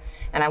miss.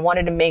 And I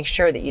wanted to make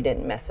sure that you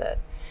didn't miss it.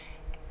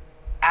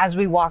 As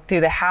we walked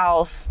through the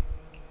house,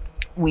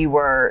 we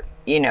were,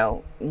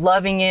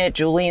 loving it.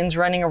 Julian's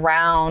running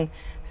around.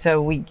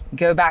 So we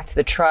go back to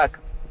the truck.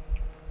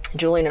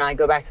 Julian and I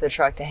go back to the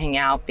truck to hang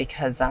out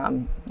because,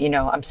 I'm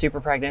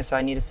super pregnant, so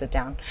I need to sit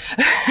down.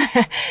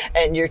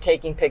 And you're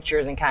taking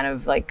pictures and kind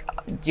of like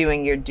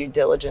doing your due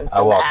diligence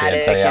in the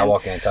attic. I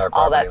walked the entire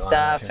property, all that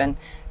stuff. And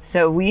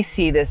so we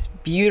see this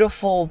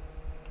beautiful,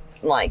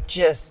 like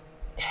just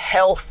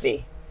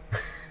healthy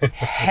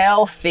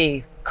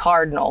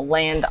cardinal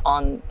land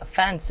on a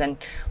fence and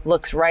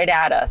looks right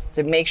at us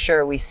to make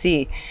sure we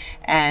see.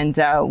 And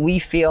we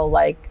feel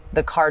like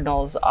the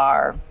cardinals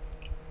are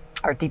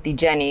our Titi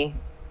Jenny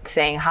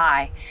saying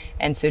hi.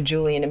 And so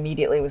Julian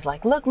immediately was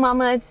like, look,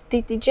 Mama, it's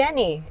Titi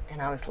Jenny.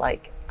 And I was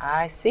like,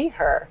 I see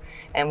her.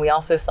 And we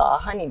also saw a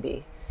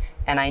honeybee.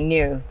 And I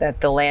knew that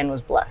the land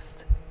was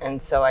blessed.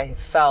 And so I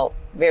felt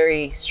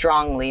very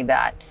strongly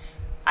that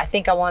I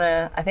think I want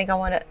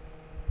to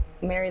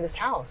marry this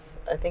house.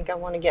 I think I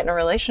want to get in a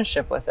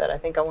relationship with it. I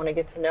think I want to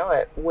get to know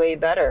it way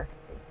better.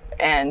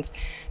 And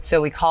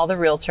so we call the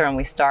realtor and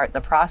we start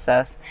the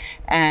process.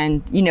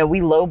 And, we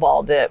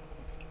lowballed it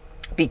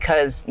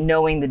because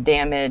knowing the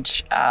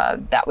damage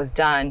that was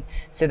done.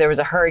 So there was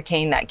a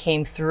hurricane that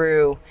came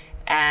through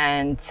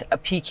and a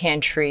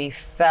pecan tree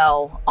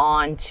fell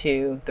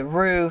onto the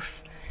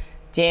roof,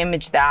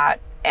 damaged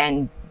that,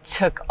 and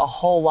took a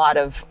whole lot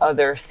of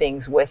other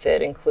things with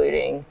it,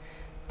 including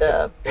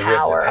the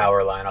power. Ripped the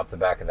power line off the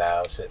back of the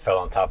house. It fell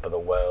on top of the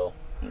well.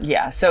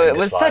 Yeah, so it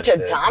was such a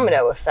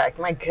domino effect.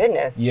 My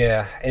goodness.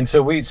 Yeah, and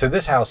so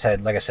this house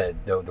had, like I said,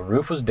 the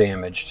roof was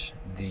damaged.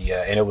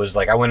 And it was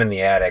like I went in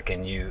the attic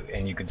and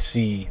you could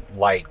see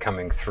light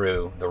coming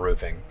through the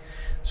roofing.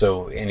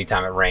 So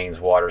anytime it rains,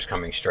 water's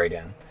coming straight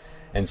in.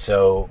 And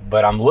so,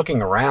 but I'm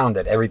looking around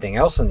at everything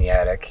else in the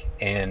attic,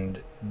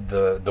 and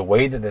the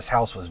way that this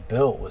house was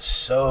built was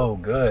so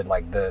good.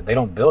 Like they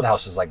don't build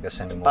houses like this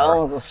anymore.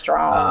 Bones were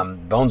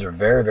strong. Bones are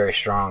very, very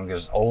strong.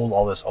 There's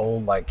all this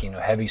old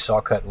heavy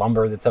saw cut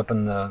lumber that's up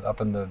in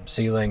the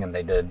ceiling, and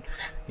they did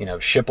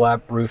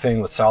shiplap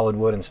roofing with solid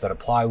wood instead of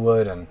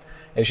plywood, and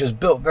it's just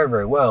built very,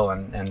 very well,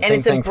 and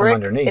same thing from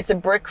underneath. It's a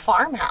brick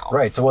farmhouse.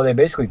 Right. So they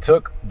basically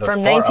took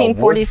from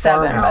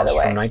 1947, by the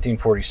way, from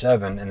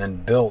 1947, and then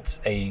built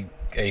a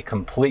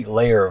complete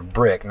layer of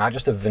brick, not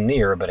just a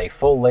veneer, but a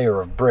full layer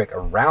of brick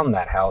around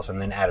that house,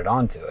 and then added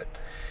onto it.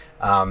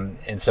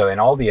 And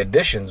all the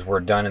additions were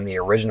done in the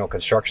original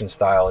construction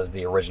style as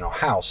the original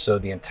house. So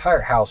the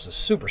entire house is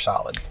super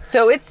solid.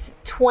 So it's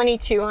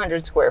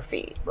 2,200 square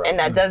feet, right. And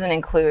that doesn't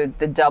include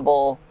the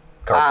double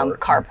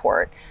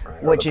carport.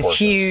 Right, which is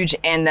huge,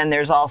 and then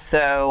there's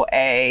also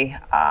a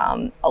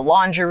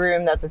laundry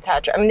room that's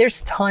attached. I mean,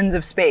 there's tons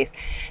of space.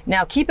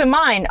 Now, keep in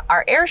mind,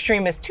 our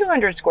Airstream is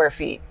 200 square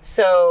feet,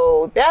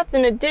 so that's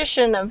an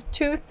addition of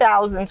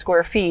 2,000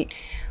 square feet.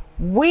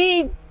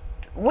 We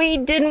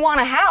didn't want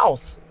a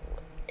house.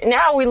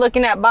 Now we're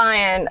looking at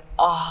buying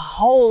a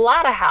whole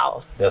lot of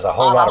house. There's a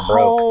whole lot of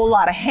broke.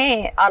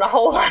 On a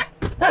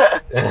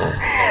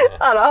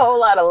whole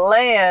lot of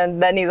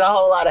land that needs a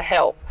whole lot of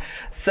help.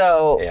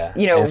 So,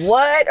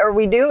 what are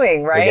we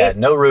doing, right? We got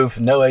no roof,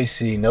 no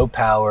AC, no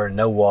power,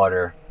 no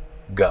water.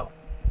 Go.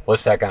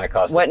 What's that going to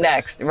cost? What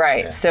next?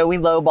 Right. Yeah. So we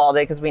lowballed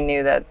it because we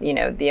knew that,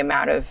 the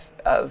amount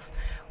of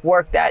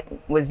work that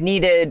was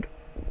needed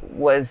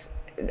was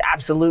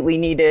absolutely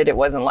needed. It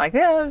wasn't like, it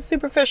was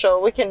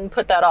superficial, we can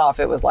put that off.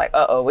 It was like,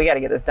 we got to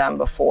get this done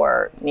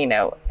before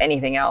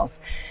anything else.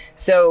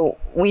 So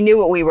we knew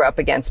what we were up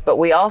against, but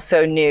we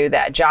also knew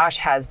that Josh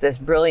has this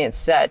brilliant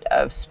set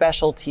of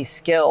specialty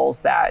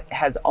skills that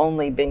has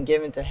only been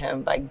given to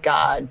him by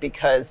God,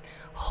 because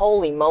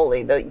holy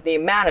moly, the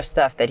amount of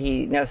stuff that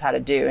he knows how to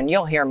do, and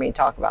you'll hear me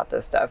talk about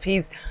this stuff.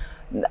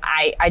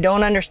 I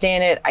don't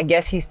understand it. I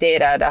guess he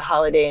stayed at a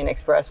Holiday Inn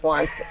Express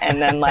once,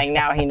 and then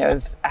now he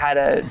knows how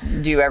to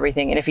do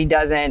everything. And if he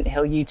doesn't,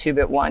 he'll YouTube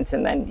it once,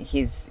 and then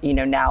he's,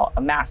 now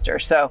a master.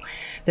 So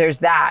there's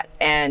that.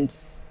 And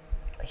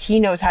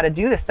he knows how to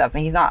do this stuff,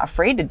 and he's not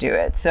afraid to do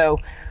it. So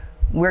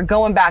we're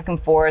going back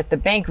and forth. The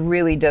bank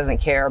really doesn't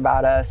care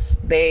about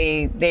us.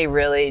 They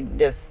really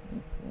just,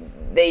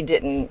 they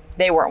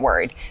weren't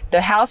worried.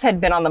 The house had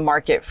been on the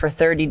market for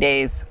 30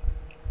 days.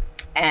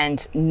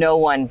 And no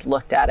one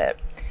looked at it.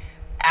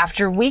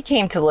 After we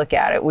came to look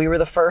at it, we were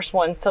the first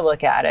ones to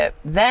look at it.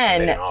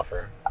 Then,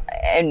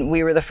 and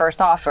we were the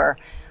first offer.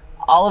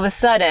 All of a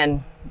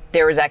sudden,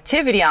 there was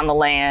activity on the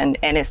land,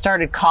 and it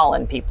started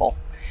calling people.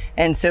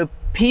 And so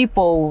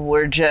people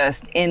were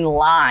just in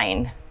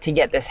line to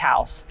get this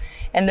house.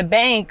 And the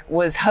bank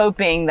was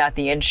hoping that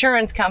the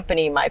insurance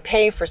company might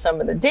pay for some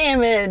of the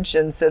damage.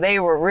 And so they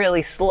were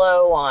really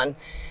slow on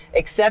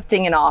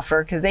accepting an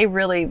offer, because they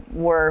really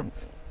were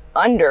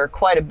under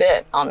quite a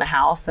bit on the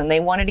house, and they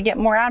wanted to get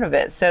more out of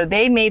it. So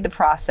they made the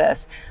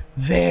process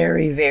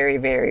very, very,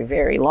 very,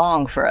 very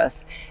long for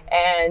us.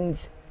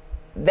 And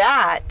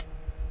that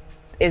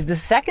is the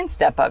second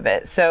step of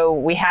it. So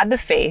we had the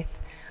faith,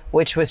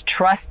 which was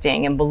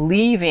trusting and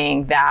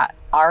believing that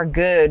our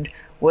good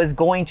was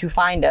going to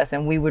find us,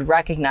 and we would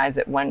recognize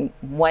it when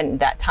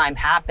that time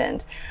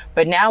happened.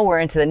 But now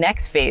we're into the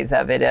next phase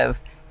of it, of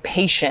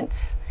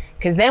patience.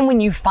 Because then when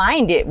you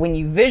find it, when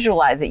you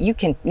visualize it,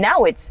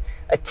 now it's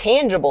a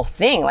tangible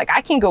thing. Like,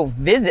 I can go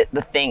visit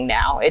the thing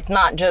now. It's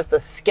not just a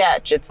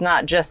sketch. It's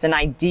not just an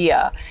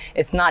idea.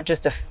 It's not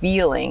just a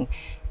feeling.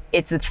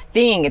 It's a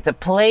thing. It's a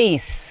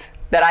place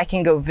that I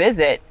can go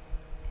visit.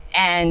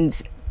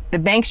 And the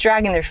bank's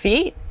dragging their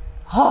feet.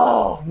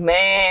 Oh,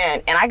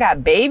 man. And I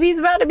got babies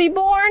about to be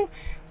born.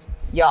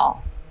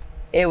 Y'all,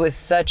 it was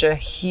such a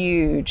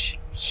huge,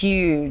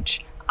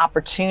 huge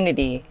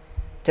opportunity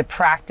to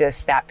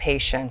practice that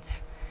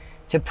patience,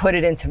 to put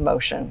it into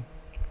motion.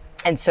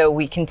 And so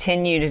we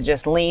continue to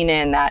just lean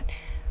in that,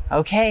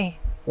 okay,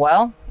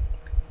 well,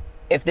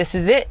 if this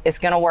is it, it's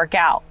going to work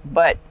out.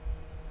 But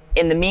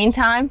in the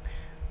meantime,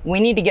 we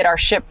need to get our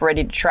ship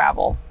ready to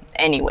travel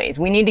anyways.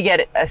 We need to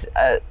get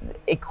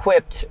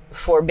equipped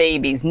for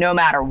babies no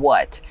matter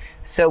what.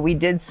 So we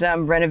did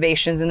some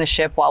renovations in the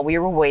ship while we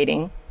were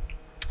waiting.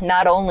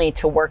 not only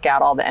to work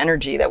out all the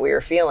energy that we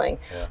were feeling,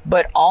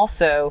 but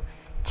also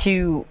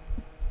to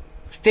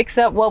fix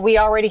up what we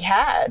already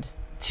had,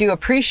 to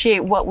appreciate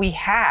what we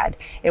had.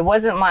 It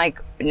wasn't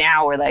like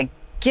now we're like,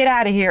 get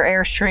out of here,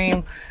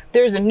 Airstream.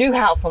 There's a new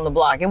house on the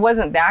block. It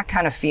wasn't that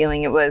kind of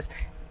feeling. It was,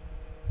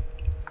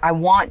 I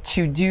want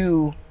to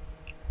do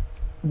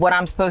what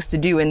I'm supposed to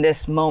do in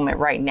this moment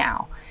right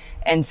now.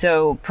 And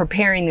so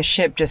preparing the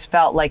ship just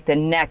felt like the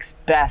next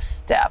best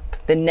step,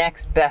 the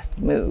next best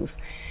move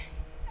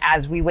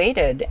as we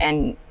waited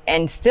and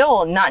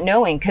still not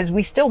knowing, because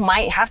we still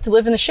might have to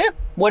live in the ship.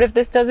 What if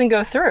this doesn't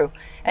go through?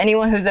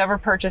 Anyone who's ever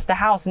purchased a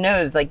house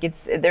knows like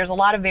there's a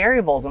lot of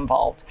variables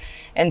involved.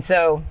 And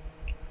so,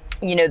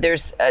 you know,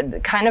 there's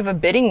kind of a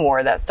bidding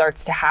war that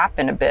starts to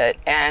happen a bit,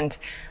 and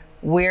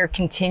we're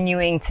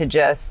continuing to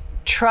just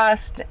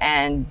trust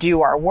and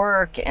do our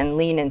work and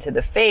lean into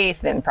the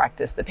faith and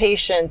practice the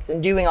patience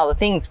and doing all the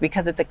things,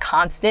 because it's a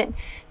constant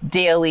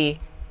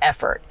daily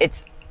effort.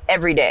 It's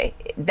every day.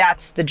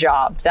 That's the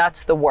job.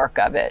 That's the work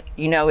of it.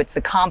 You know, it's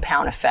the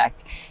compound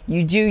effect.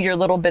 You do your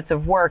little bits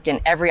of work in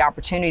every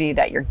opportunity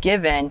that you're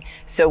given.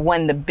 So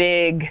when the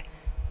big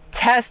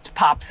test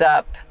pops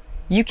up,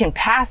 you can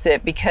pass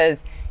it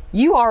because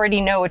you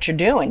already know what you're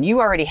doing. You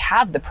already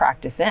have the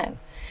practice in.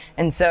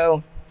 And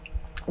so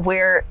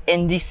we're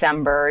in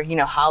December, you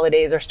know,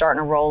 holidays are starting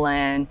to roll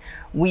in.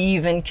 We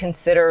even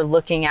consider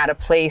looking at a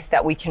place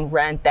that we can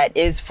rent that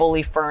is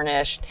fully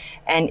furnished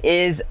and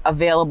is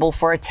available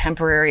for a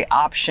temporary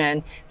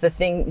option, the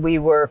thing we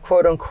were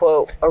quote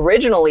unquote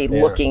originally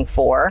looking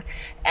for.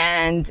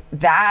 And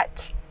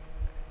that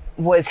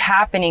was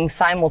happening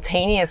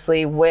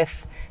simultaneously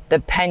with the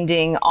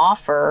pending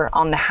offer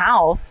on the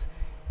house,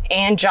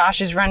 and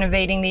Josh is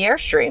renovating the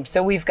Airstream.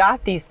 So we've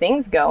got these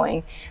things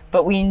going,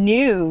 but we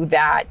knew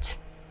that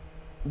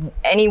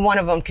any one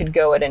of them could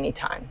go at any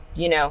time,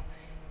 you know.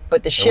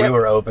 But the ship, we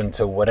were open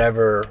to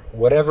whatever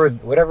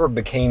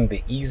became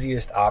the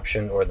easiest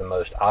option or the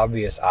most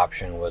obvious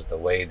option was the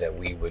way that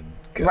we would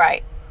go.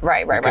 Right.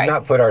 We could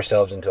not put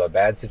ourselves into a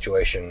bad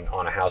situation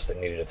on a house that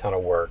needed a ton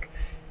of work,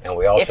 and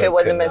we also if it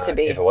wasn't meant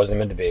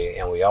to be,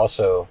 and we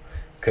also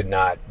could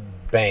not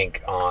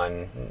bank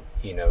on,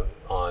 you know,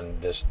 on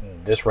this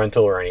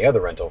rental or any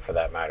other rental for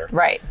that matter.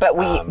 Right. But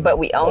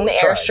we own the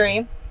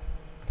Airstream,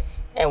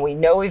 and we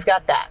know we've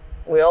got that.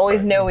 We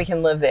always know we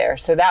can live there.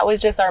 So that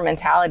was just our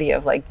mentality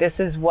of like,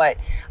 this is what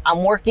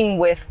I'm working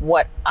with,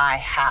 what I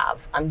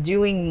have. I'm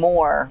doing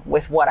more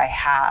with what I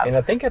have. And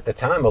I think at the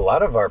time, a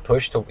lot of our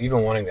push to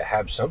even wanting to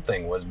have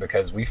something was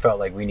because we felt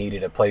like we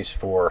needed a place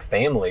for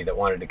family that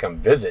wanted to come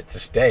visit to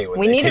stay when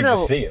they came to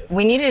see us.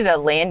 We needed a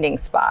landing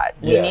spot.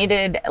 We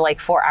needed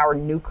like for our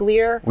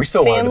nuclear We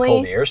still family.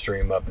 wanted to pull the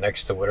Airstream up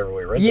next to whatever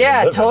we rented.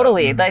 Yeah,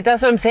 totally. Like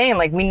that's what I'm saying.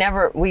 Like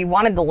we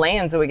wanted the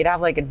land so we could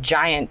have like a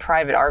giant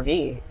private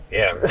RV.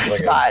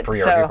 Spot.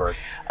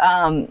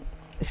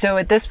 So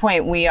at this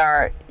point we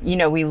are, you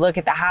know, we look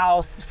at the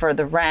house for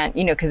the rent,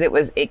 you know,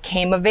 because it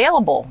came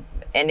available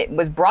and it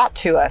was brought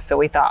to us. So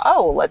we thought,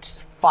 oh, let's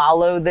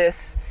follow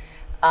this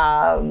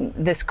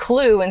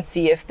clue and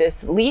see if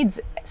this leads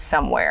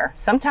somewhere.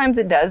 Sometimes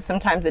it does,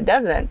 sometimes it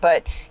doesn't,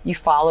 but you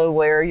follow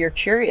where you're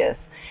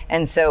curious.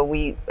 And so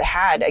we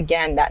had,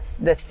 again, that's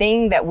the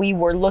thing that we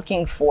were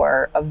looking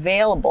for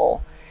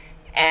available,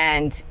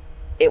 and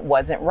it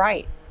wasn't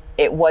right.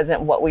 It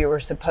wasn't what we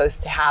were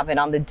supposed to have. And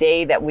on the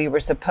day that we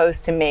were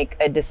supposed to make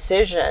a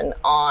decision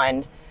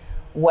on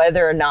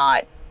whether or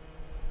not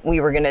we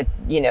were going to,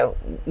 you know,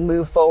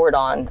 move forward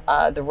on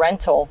the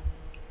rental,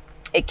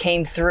 it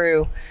came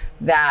through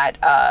that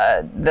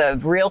the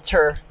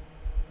realtor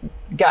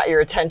got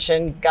your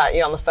attention, got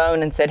you on the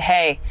phone and said,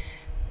 hey,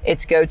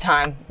 it's go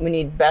time. We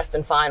need best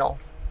and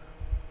finals.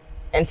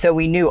 And so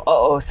we knew,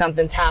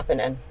 something's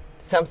happening.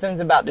 Something's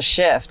about to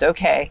shift.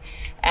 Okay.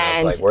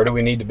 And like, where do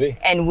we need to be?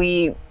 And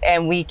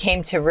we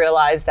came to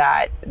realize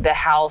that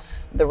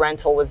the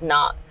rental was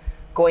not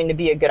going to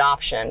be a good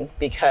option,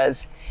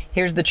 because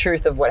here's the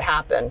truth of what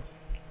happened.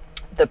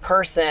 The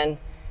person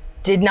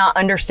did not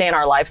understand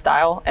our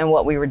lifestyle and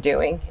what we were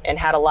doing, and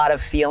had a lot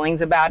of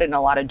feelings about it and a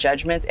lot of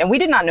judgments. And we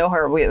did not know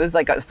her. It was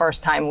like the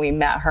first time we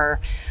met her.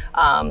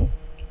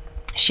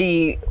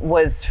 She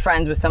was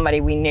friends with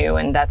somebody we knew,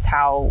 and that's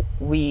how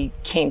we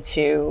came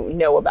to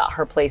know about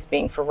her place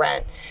being for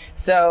rent.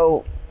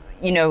 So,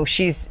 you know,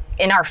 she's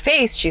in our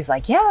face. She's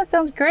like, yeah, it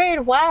sounds great.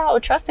 Wow,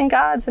 trusting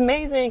God's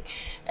amazing.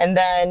 And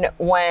then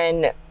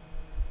when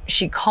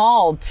she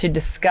called to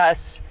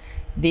discuss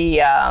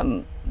the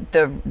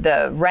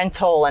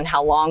rental and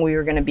how long we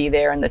were going to be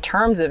there and the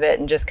terms of it,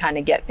 and just kind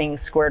of get things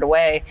squared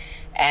away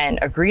and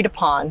agreed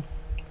upon,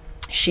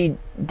 she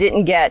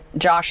didn't get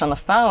Josh on the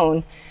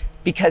phone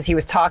because he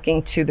was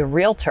talking to the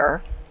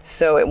realtor,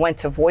 so it went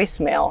to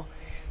voicemail.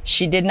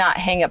 She did not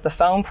hang up the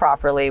phone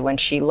properly when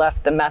she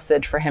left the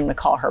message for him to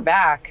call her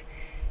back.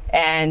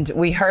 And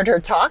we heard her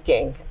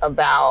talking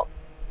about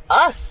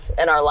us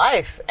and our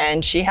life,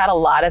 and she had a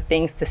lot of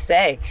things to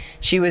say.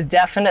 She was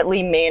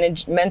definitely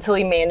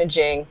mentally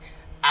managing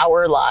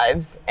our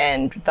lives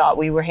and thought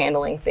we were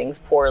handling things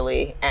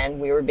poorly and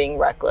we were being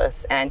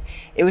reckless. And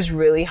it was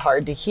really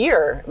hard to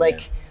hear.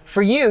 Like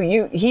for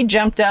he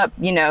jumped up,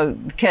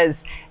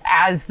 because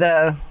as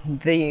the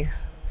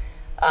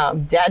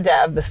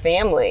dada of the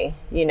family,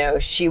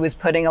 she was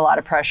putting a lot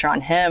of pressure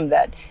on him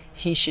that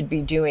he should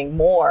be doing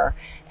more.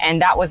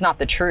 And that was not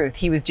the truth.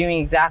 He was doing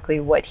exactly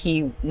what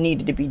he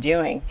needed to be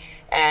doing.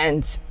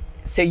 And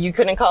so you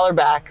couldn't call her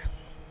back.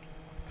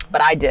 But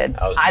I did.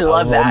 I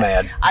love that.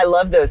 Mad. I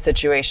love those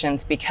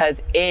situations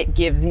because it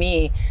gives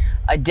me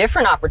a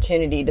different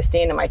opportunity to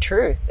stand in my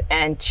truth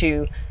and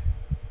to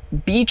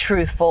be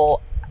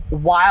truthful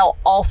while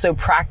also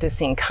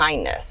practicing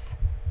kindness.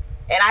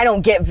 And I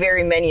don't get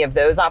very many of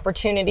those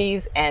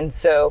opportunities. And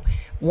so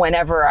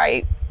whenever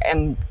I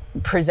am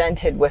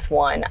presented with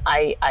one,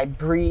 I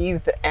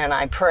breathe and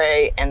I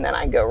pray and then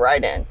I go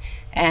right in.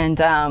 And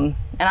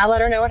I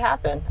let her know what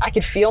happened. I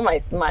could feel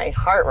my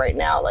heart right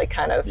now, like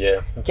kind of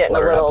getting a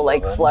little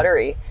like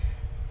fluttery.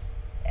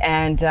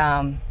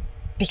 And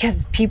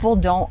because people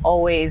don't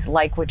always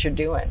like what you're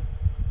doing,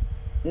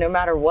 no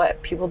matter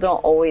what. People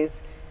don't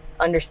always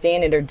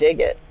understand it or dig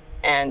it,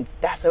 and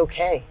that's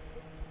okay.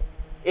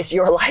 It's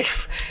your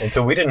life. And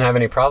so we didn't have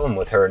any problem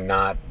with her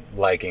not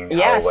liking.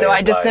 Yeah. So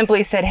I just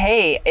simply said,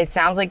 "Hey, it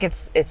sounds like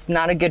it's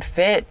not a good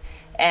fit,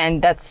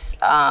 and that's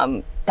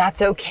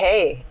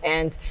okay.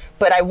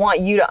 But I want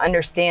you to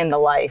understand the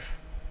life.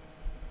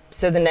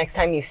 So the next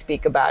time you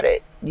speak about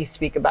it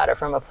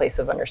from a place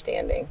of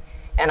understanding."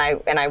 And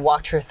I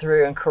walked her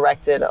through and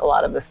corrected a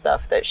lot of the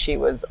stuff that she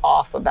was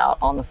off about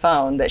on the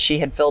phone, that she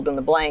had filled in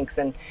the blanks.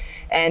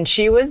 And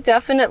she was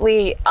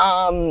definitely,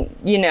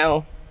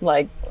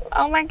 like,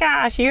 "Oh my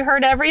gosh, you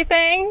heard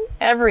everything?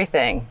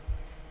 Everything.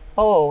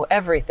 Oh,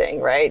 everything,"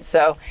 right?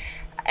 So,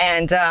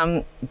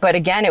 but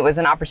again, it was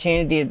an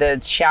opportunity to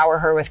shower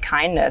her with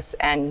kindness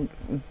and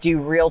do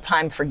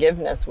real-time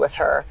forgiveness with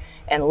her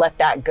and let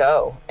that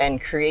go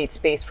and create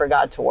space for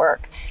God to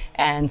work.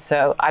 And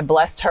so I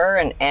blessed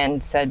her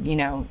and said,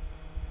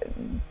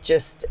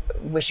 just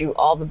wish you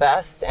all the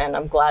best. And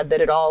I'm glad that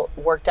it all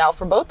worked out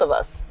for both of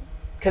us,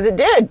 because it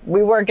did.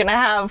 We weren't going to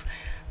have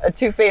a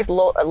two-faced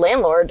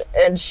landlord,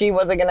 and she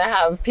wasn't going to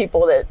have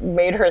people that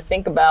made her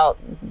think about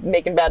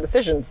making bad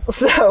decisions.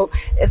 So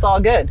it's all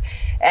good.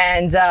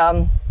 And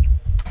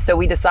so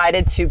we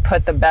decided to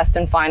put the best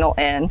and final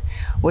in,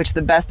 which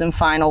the best and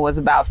final was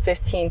about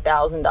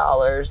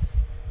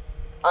 $15,000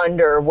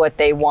 under what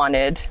they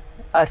wanted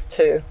us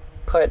to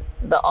put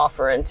the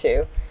offer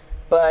into.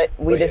 But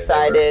we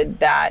decided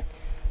that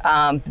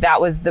that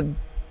was the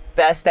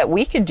best that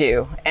we could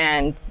do,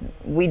 and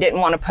we didn't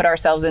want to put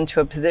ourselves into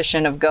a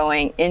position of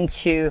going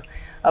into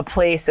a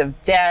place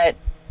of debt.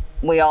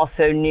 We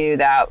also knew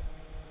that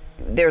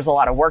there's a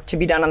lot of work to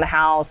be done on the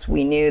house.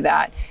 We knew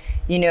that,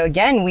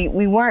 again,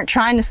 we weren't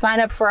trying to sign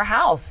up for a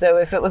house. So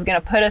if it was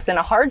going to put us in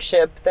a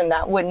hardship, then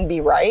that wouldn't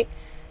be right.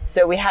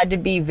 So we had to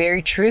be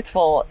very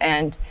truthful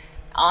and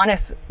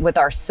honest with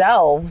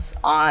ourselves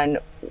on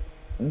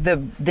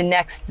the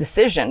next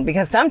decision,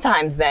 because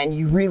sometimes then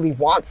you really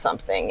want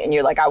something and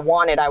you're like, I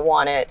want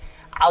it,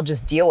 I'll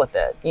just deal with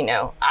it.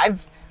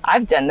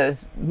 I've done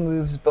those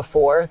moves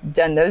before,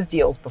 done those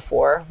deals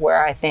before,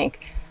 where I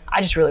think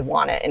I just really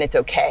want it and it's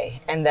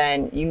okay. And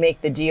then you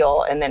make the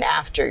deal, and then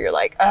after you're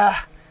like, now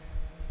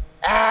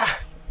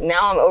I'm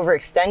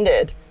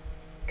overextended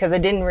because I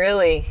didn't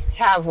really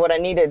have what I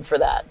needed for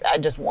that. I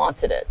just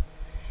wanted it.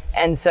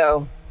 And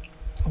so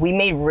we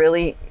made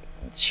really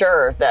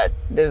sure that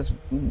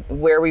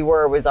where we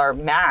were was our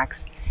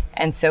max.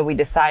 And so we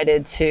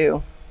decided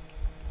to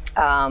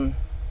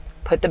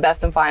put the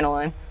best and final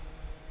in,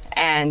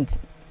 and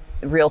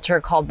the realtor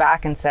called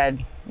back and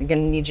said, "I'm going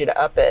to need you to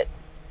up it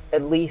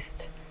at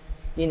least,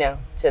 to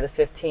the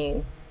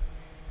 15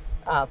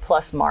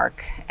 plus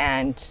mark."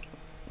 And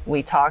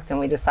we talked and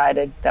we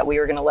decided that we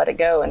were going to let it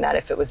go, and that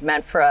if it was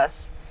meant for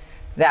us,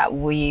 that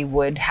we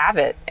would have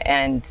it.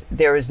 And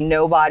there was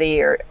nobody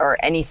or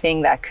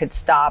anything that could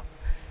stop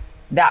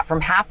that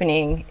from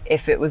happening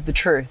if it was the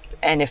truth.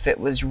 And if it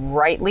was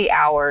rightly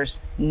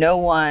ours, no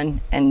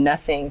one and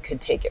nothing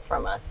could take it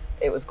from us.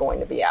 It was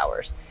going to be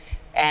ours.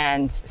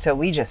 And so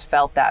we just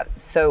felt that.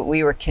 So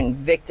we were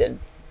convicted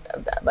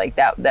of that. Like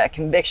that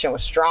conviction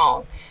was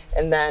strong.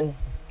 And then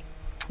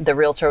the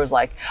realtor was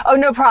like, "Oh,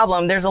 no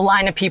problem. There's a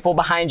line of people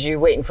behind you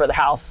waiting for the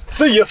house.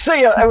 See ya.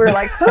 And we were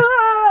like, what?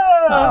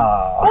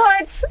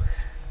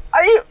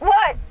 Are you,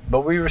 what?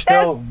 But we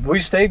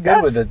stayed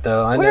good with it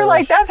though. We were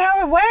like, that's how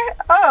it went?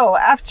 Oh,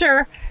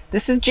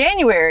 this is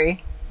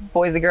January,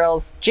 boys and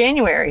girls,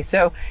 January.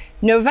 So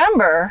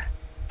November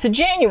to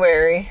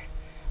January,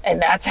 And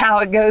that's how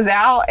it goes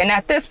out. And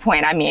at this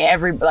point, I mean,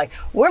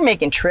 we're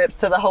making trips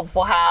to the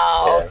Hopeful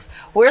House.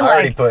 Yeah. We're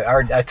I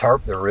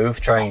tarped the roof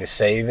trying to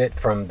save it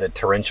from the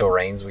torrential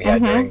rains we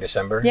had during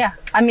December. Yeah.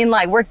 I mean,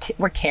 like,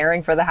 we're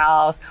caring for the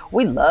house.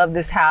 We love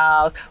this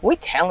house. We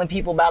telling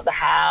people about the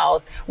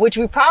house, which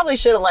we probably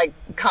should have, like,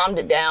 calmed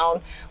it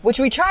down, which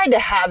we tried to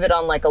have it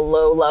on, like, a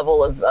low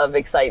level of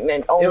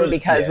excitement only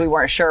because we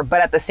weren't sure.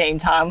 But at the same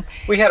time,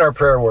 we had our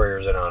prayer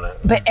warriors in on it.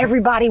 But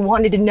everybody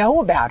wanted to know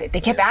about it.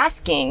 They kept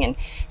asking, and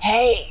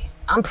hey,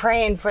 I'm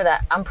praying for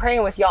that. I'm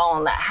praying with y'all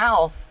on that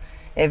house.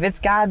 If it's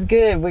God's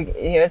good,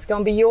 it's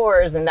going to be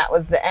yours. And that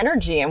was the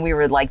energy. And we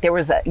were like, there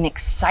was an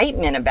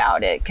excitement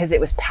about it because it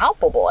was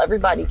palpable.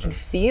 Everybody could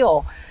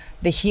feel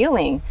the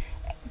healing.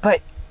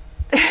 But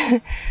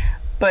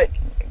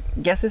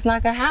guess it's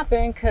not going to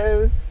happen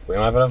because we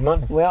don't have enough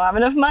money. We don't have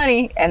enough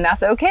money. And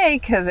that's okay,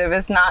 because if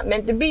it's not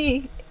meant to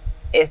be,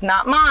 it's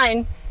not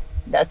mine.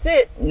 That's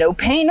it. No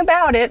pain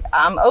about it.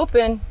 I'm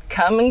open.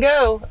 Come and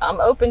go.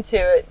 I'm open to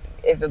it.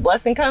 If a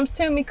blessing comes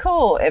to me,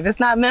 cool. If it's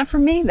not meant for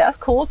me, that's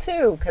cool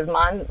too, because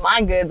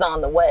my good's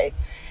on the way.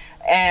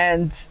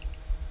 And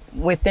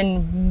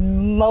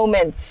within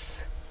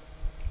moments,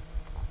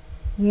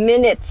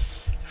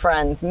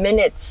 friends,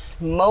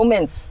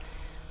 moments,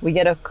 we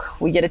get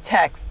a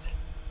text,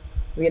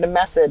 we get a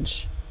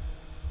message.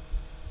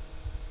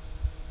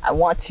 I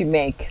want to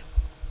make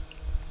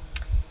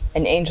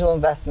an angel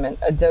investment,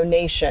 a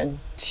donation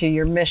to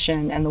your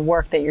mission and the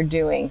work that you're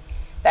doing.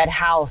 That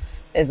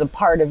house is a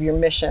part of your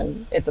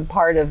mission. It's a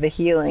part of the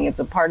healing. It's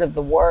a part of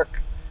the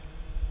work.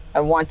 I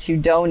want to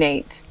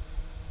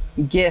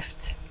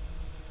gift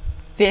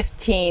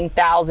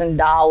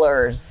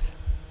 $15,000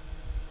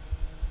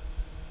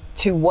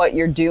 to what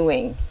you're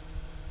doing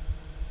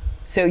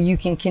so you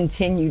can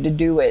continue to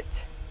do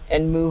it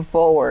and move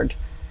forward.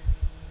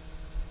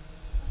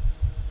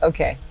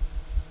 Okay.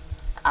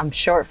 I'm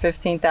short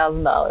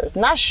 $15,000.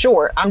 Not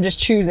short, I'm just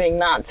choosing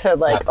not to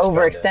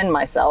overextend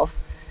myself.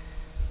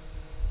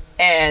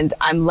 And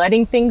I'm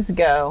letting things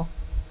go.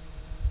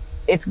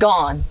 It's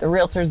gone. The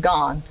realtor's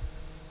gone.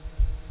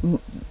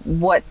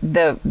 What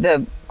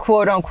the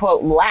quote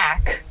unquote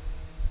lack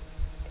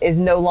is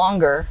no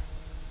longer.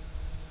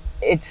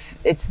 It's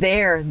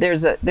there.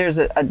 There's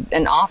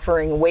an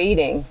offering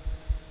waiting.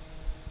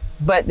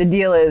 But the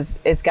deal is,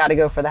 it's got to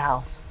go for the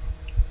house.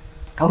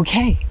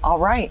 Okay, all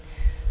right.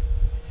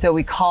 So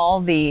we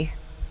call the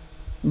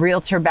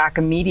realtor back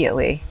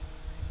immediately,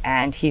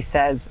 and he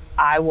says,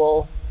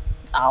 I'll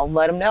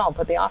let him know. I'll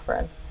put the offer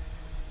in.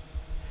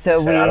 So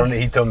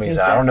he told me,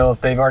 I don't know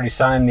if they've already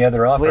signed the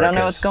other offer. We don't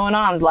know what's going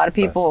on. There's a lot of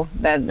people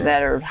that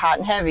are hot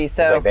and heavy.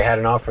 So they had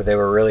an offer they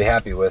were really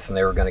happy with, and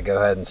they were going to go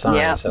ahead and sign.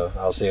 Yeah. So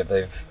I'll see if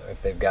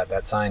they've got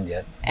that signed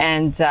yet.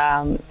 And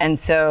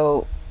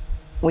so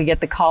we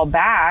get the call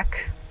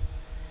back,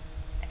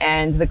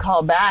 and the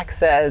call back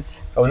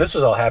says, oh, and this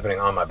was all happening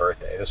on my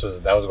birthday.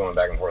 That was going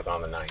back and forth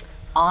on the 9th.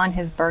 On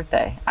his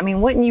birthday. I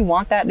mean, wouldn't you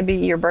want that to be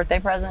your birthday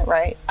present,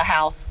 right? A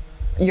house,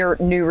 your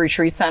new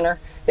retreat center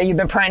that you've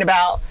been praying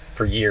about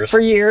for years.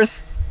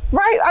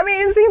 Right? I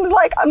mean, it seems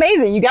like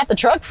amazing. You got the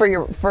truck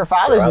for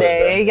Father's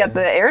Day. You got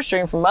the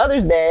Airstream for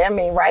Mother's Day. I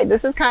mean, right?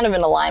 This is kind of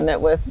in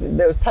alignment with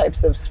those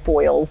types of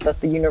spoils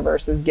that the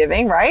universe is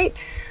giving, right?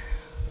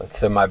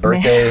 So my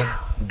birthday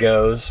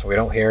goes. We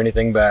don't hear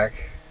anything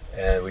back.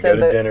 And we go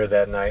to dinner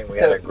that night. We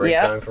had a great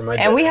time for my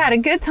dinner. And we had a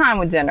good time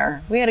with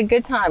dinner. We had a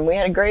good time. We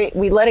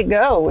let it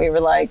go. We were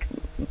like,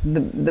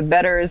 the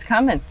better is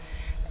coming.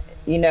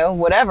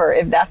 Whatever.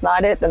 If that's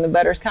not it, then the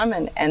better's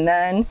coming. And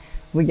then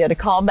we get a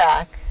call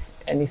back,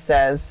 and he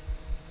says,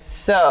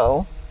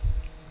 so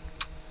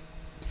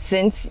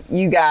since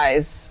you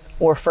guys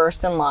were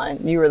first in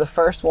line, you were the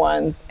first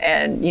ones,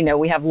 and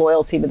we have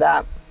loyalty to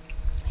that.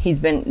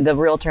 The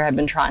realtor had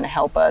been trying to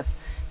help us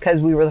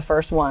because we were the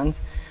first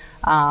ones.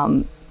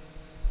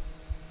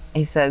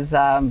 He says,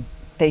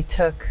 they've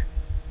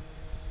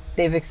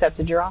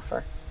accepted your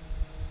offer.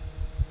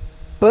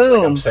 Boom.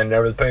 Like I'm sending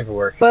over the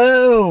paperwork.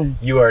 Boom.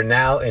 You are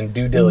now in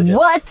due diligence.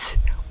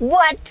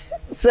 What?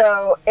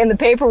 So, and the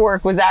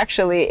paperwork was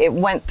it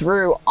went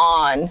through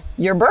on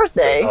your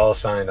birthday. It was all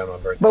signed on my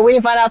birthday. But we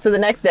didn't find out till the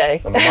next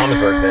day. On my mom's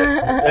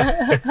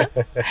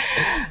birthday.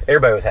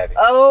 Everybody was happy.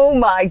 Oh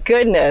my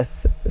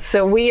goodness.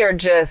 So we are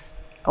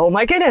just, oh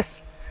my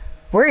goodness.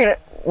 What?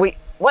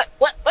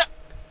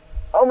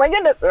 Oh my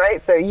goodness, right?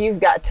 So you've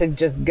got to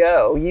just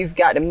go. You've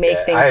got to make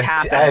things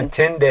happen. I have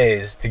 10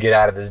 days to get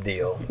out of this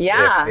deal.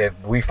 Yeah.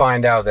 If we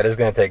find out that it's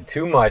going to take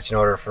too much in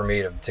order for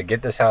me to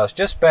get this house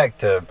just back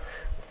to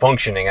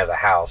functioning as a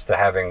house, to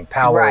having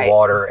power,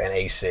 water, and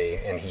AC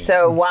and heat.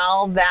 So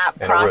while that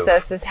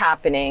process is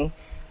happening,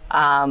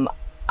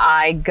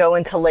 I go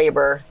into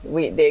labor.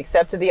 They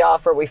accepted the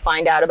offer. We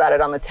find out about it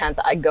on the 10th.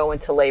 I go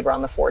into labor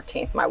on the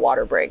 14th. My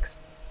water breaks.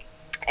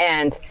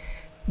 And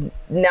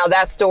now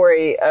that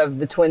story of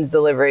the twins'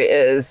 delivery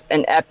is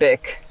an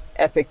epic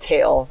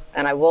tale,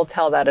 and I will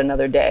tell that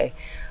another day.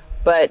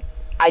 But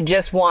I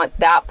just want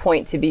that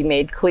point to be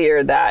made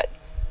clear that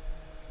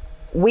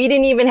we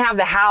didn't even have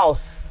the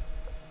house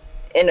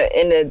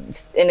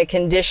in a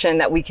condition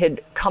that we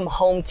could come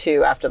home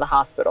to after the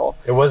hospital.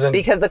 It wasn't,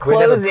 because the we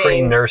didn't have a closing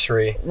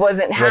pre-nursery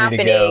wasn't ready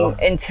to happening go.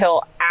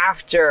 until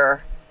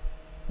after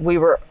we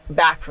were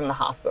back from the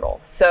hospital.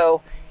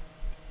 So,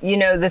 you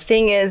know, the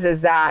thing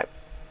is that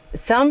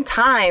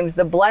sometimes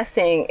the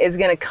blessing is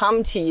going to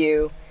come to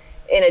you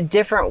in a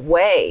different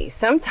way.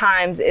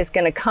 Sometimes it's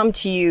going to come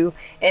to you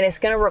and it's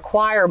going to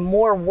require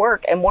more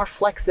work and more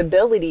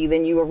flexibility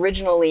than you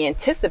originally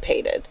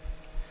anticipated.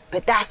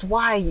 But that's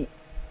why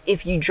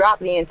if you drop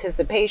the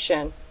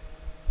anticipation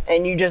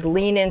and you just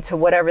lean into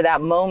whatever that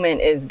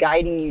moment is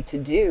guiding you to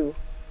do,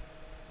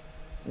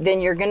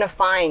 then you're going to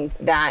find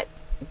that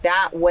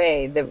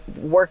way, the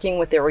working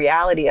with the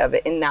reality of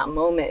it in that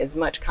moment is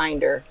much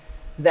kinder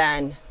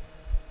than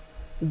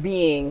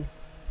being,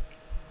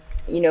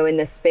 you know, in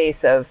this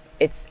space of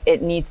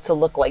it needs to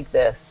look like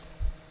this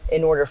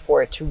in order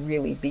for it to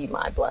really be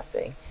my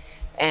blessing.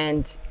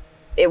 And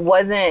it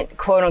wasn't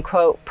quote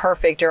unquote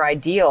perfect or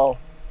ideal,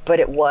 but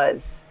it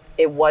was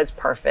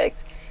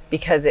perfect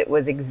because it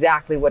was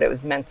exactly what it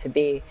was meant to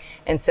be.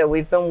 And so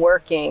we've been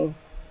working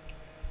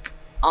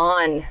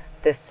on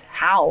this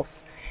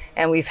house,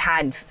 and we've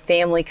had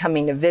family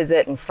coming to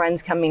visit and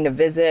friends coming to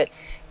visit,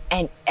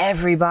 and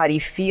everybody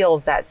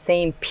feels that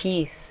same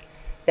peace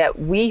that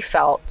we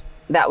felt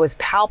that was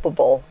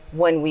palpable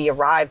when we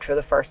arrived for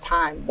the first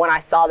time. When I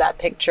saw that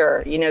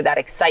picture, you know, that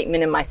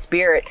excitement in my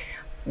spirit,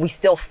 we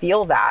still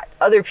feel that.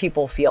 Other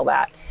people feel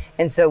that.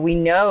 And so we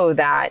know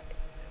that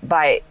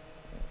by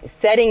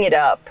setting it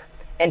up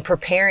and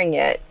preparing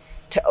it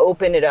to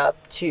open it up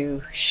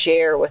to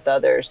share with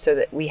others so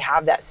that we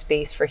have that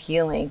space for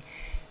healing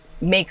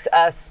makes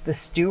us the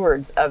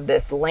stewards of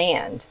this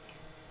land.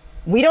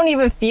 We don't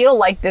even feel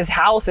like this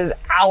house is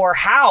our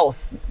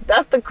house.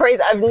 That's the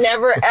crazy. I've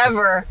never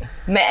ever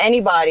met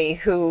anybody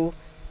who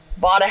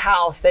bought a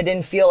house that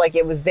didn't feel like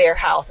it was their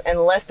house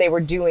unless they were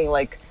doing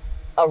like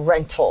a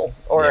rental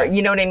or,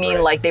 you know what I mean?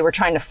 Right. Like they were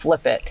trying to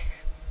flip it.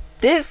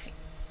 This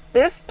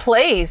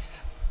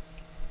place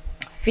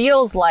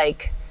feels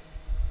like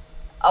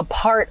a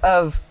part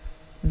of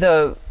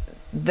the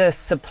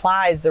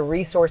supplies, the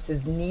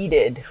resources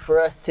needed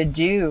for us to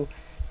do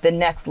the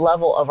next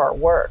level of our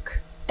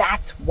work.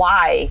 That's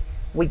why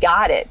we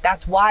got it.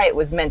 That's why it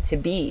was meant to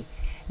be.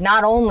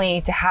 Not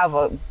only to have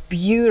a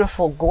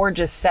beautiful,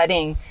 gorgeous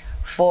setting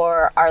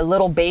for our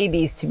little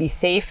babies to be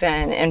safe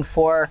in, and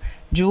for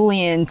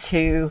Julian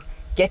to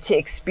get to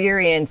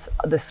experience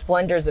the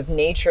splendors of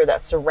nature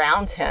that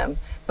surround him,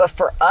 but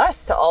for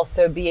us to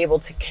also be able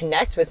to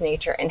connect with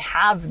nature and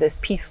have this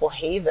peaceful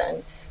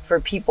haven for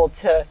people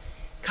to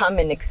come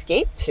and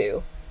escape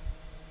to.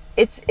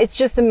 It's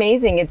just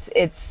amazing.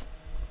 It's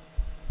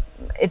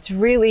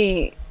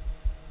really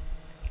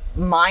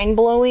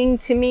mind-blowing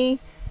to me,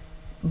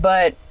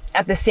 but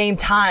at the same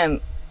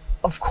time,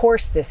 of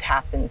course this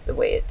happens the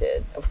way it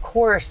did. Of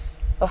course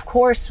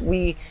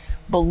we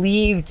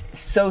believed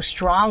so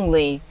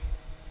strongly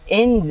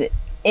in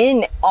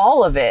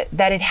all of it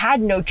that it had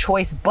no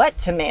choice but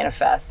to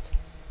manifest,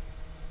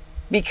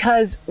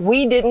 because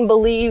we didn't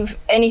believe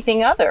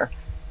anything other.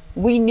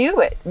 We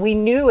knew it,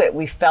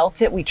 we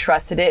felt it, we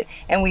trusted it,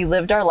 and we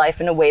lived our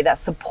life in a way that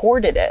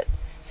supported it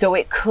so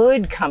it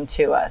could come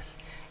to us.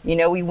 You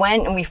know, we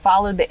went and we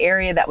followed the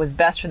area that was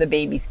best for the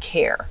baby's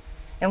care.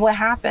 And what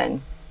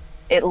happened?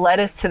 It led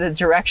us to the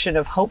direction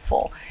of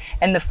Hopeful.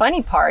 And the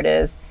funny part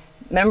is,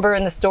 remember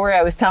in the story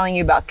I was telling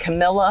you about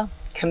Camilla?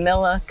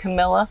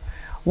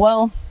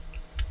 Well,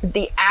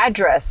 the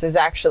address is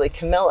actually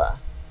Camilla.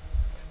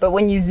 But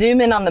when you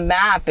zoom in on the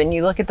map and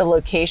you look at the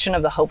location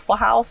of the Hopeful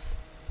house,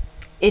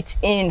 it's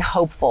in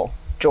Hopeful,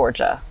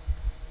 Georgia.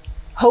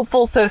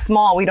 Hopeful so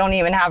small, we don't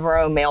even have our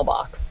own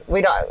mailbox.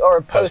 We don't,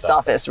 or post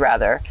office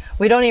rather.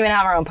 We don't even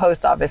have our own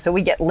post office, so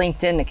we get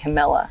linked into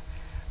Camilla.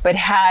 But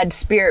had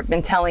Spirit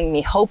been telling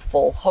me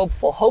hopeful,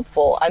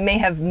 I may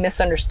have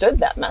misunderstood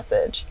that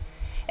message.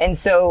 And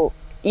so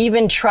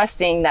even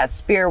trusting that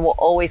Spirit will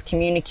always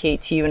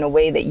communicate to you in a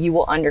way that you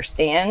will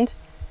understand,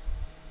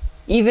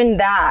 even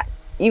that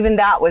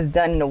was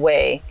done in a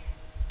way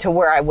to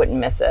where I wouldn't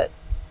miss it.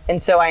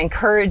 And so I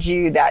encourage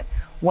you that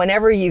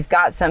whenever you've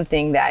got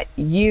something that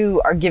you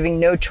are giving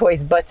no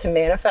choice but to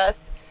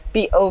manifest,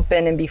 be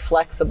open and be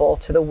flexible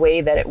to the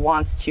way that it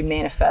wants to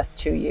manifest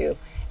to you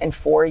and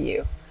for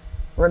you.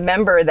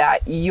 Remember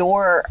that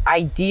your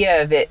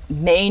idea of it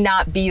may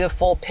not be the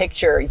full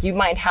picture. You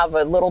might have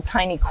a little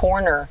tiny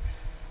corner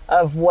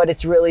of what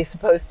it's really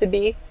supposed to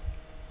be,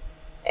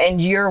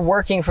 and you're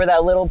working for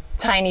that little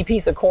tiny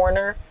piece of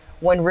corner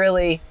when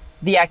really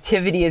the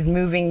activity is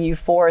moving you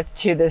forth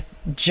to this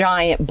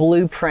giant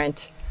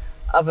blueprint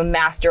of a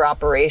master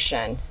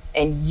operation,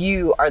 and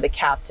you are the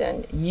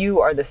captain, you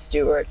are the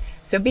steward.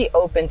 So be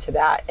open to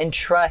that and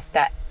trust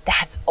that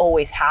that's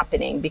always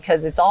happening,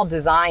 because it's all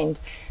designed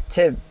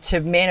to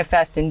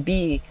manifest and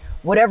be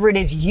whatever it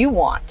is you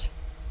want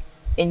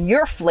in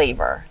your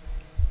flavor,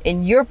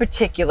 in your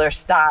particular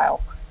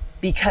style,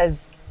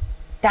 because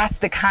that's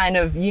the kind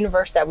of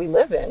universe that we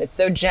live in. It's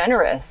so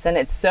generous, and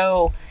it's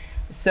so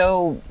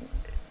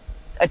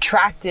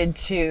attracted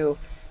to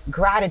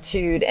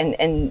gratitude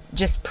and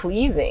just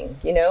pleasing,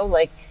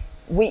 like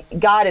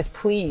God is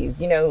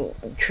pleased,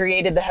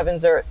 created the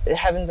heavens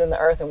and the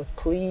earth and was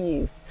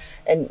pleased,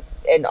 and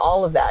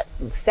all of that,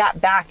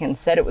 sat back and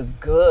said it was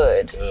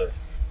good.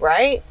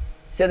 Right?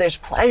 So there's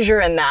pleasure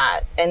in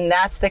that. And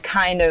that's the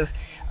kind of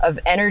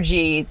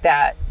energy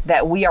that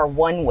we are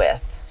one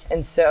with.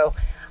 And so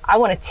I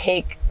want to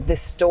take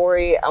this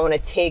story, I want to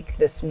take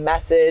this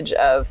message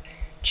of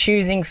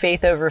choosing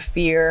faith over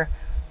fear,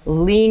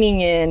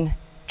 leaning in,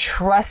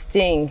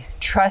 trusting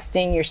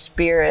your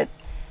spirit,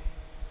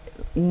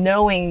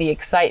 knowing the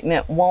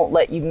excitement won't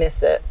let you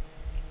miss it.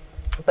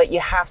 But you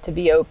have to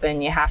be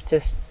open, you have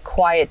to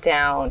quiet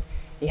down,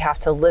 you have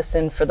to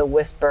listen for the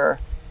whisper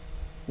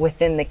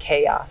within the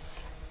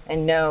chaos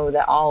and know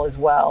that all is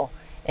well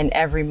in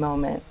every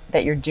moment,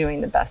 that you're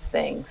doing the best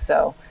thing.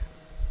 So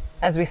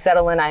as we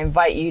settle in, I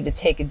invite you to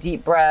take a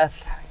deep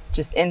breath,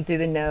 just in through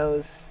the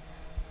nose,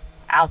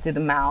 out through the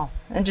mouth,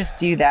 and just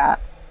do that,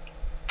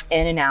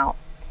 in and out.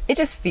 It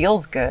just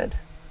feels good.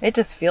 It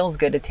just feels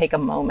good to take a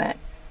moment.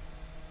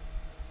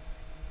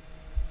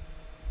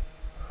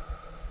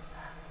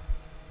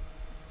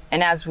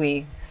 And as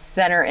we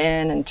center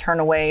in and turn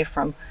away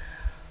from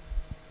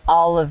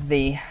all of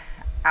the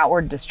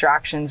outward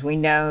distractions, we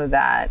know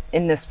that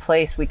in this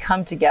place we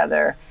come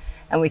together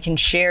and we can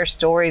share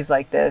stories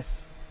like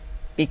this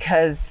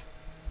because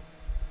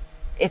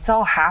it's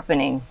all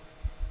happening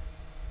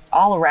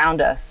all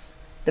around us.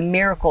 The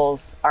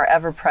miracles are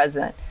ever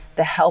present.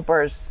 The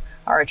helpers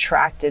are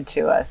attracted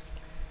to us.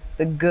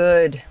 The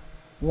good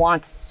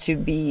wants to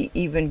be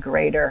even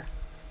greater.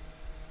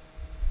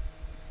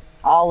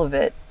 All of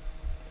it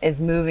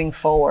is moving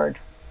forward.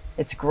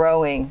 It's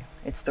growing,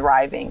 it's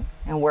thriving,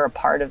 and we're a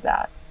part of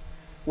that.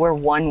 We're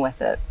one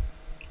with it.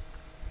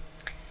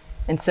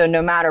 And so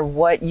no matter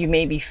what you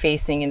may be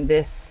facing in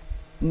this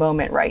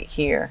moment right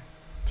here,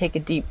 take a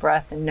deep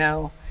breath and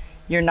know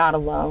you're not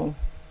alone.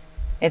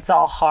 It's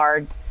all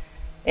hard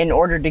in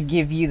order to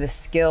give you the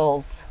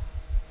skills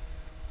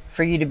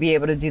for you to be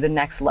able to do the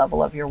next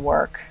level of your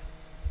work.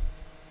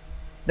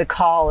 The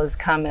call is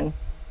coming,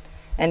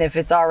 and if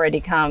it's already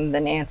come,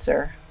 then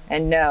answer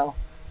and know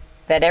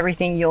that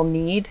everything you'll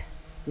need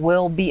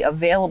will be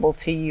available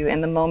to you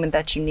in the moment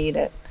that you need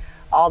it.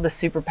 All the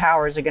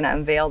superpowers are going to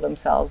unveil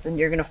themselves, and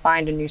you're going to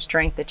find a new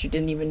strength that you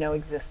didn't even know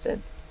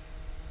existed.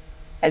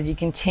 As you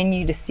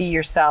continue to see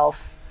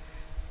yourself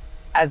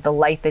as the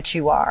light that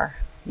you are,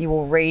 you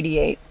will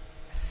radiate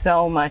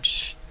so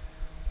much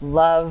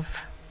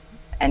love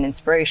and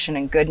inspiration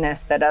and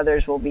goodness that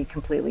others will be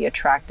completely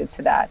attracted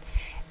to that.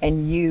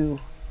 And you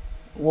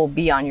will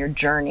be on your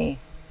journey,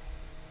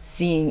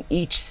 seeing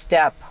each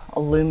step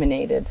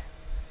illuminated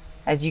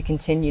as you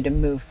continue to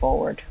move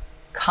forward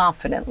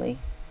confidently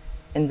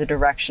in the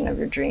direction of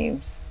your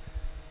dreams.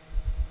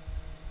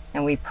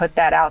 And we put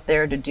that out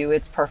there to do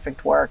its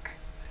perfect work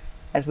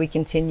as we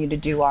continue to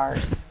do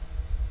ours.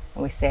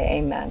 And we say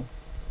amen.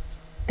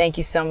 Thank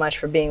you so much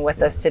for being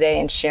with us today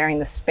and sharing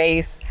the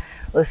space,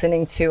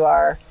 listening to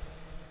our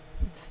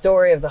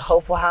story of the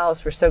Hopeful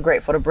House. We're so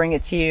grateful to bring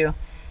it to you.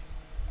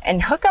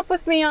 And hook up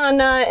with me on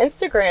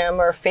Instagram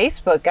or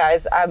Facebook,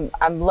 guys.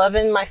 I'm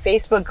loving my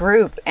Facebook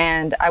group,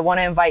 and I want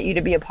to invite you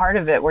to be a part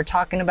of it. We're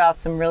talking about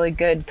some really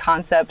good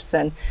concepts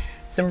and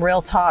some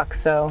real talk.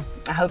 So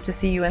I hope to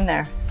see you in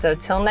there. So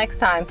till next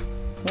time,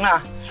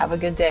 have a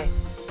good day.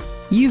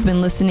 You've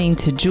been listening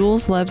to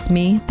Jules Loves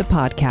Me, the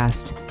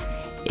podcast.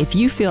 If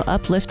you feel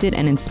uplifted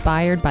and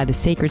inspired by the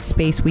sacred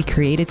space we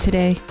created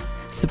today,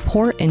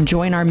 support and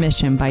join our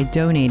mission by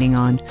donating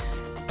on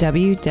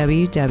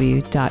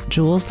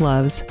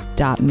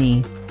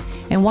www.julesloves.me.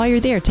 And while you're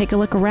there, take a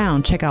look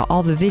around, check out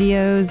all the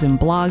videos and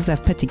blogs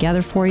I've put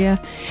together for you,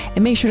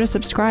 and make sure to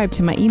subscribe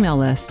to my email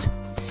list.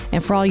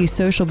 And for all you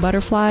social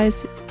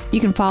butterflies, you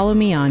can follow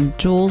me on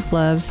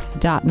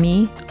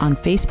julesloves.me on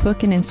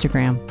Facebook and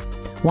Instagram.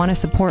 Want to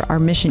support our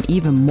mission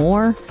even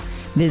more?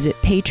 Visit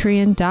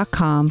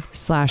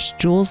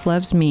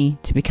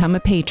patreon.com/juleslovesme to become a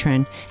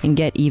patron and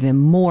get even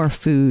more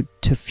food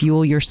to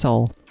fuel your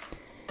soul.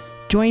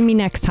 Join me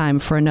next time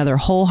for another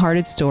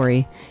wholehearted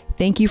story.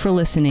 Thank you for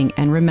listening,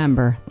 and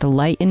remember, the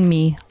light in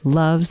me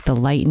loves the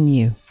light in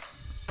you.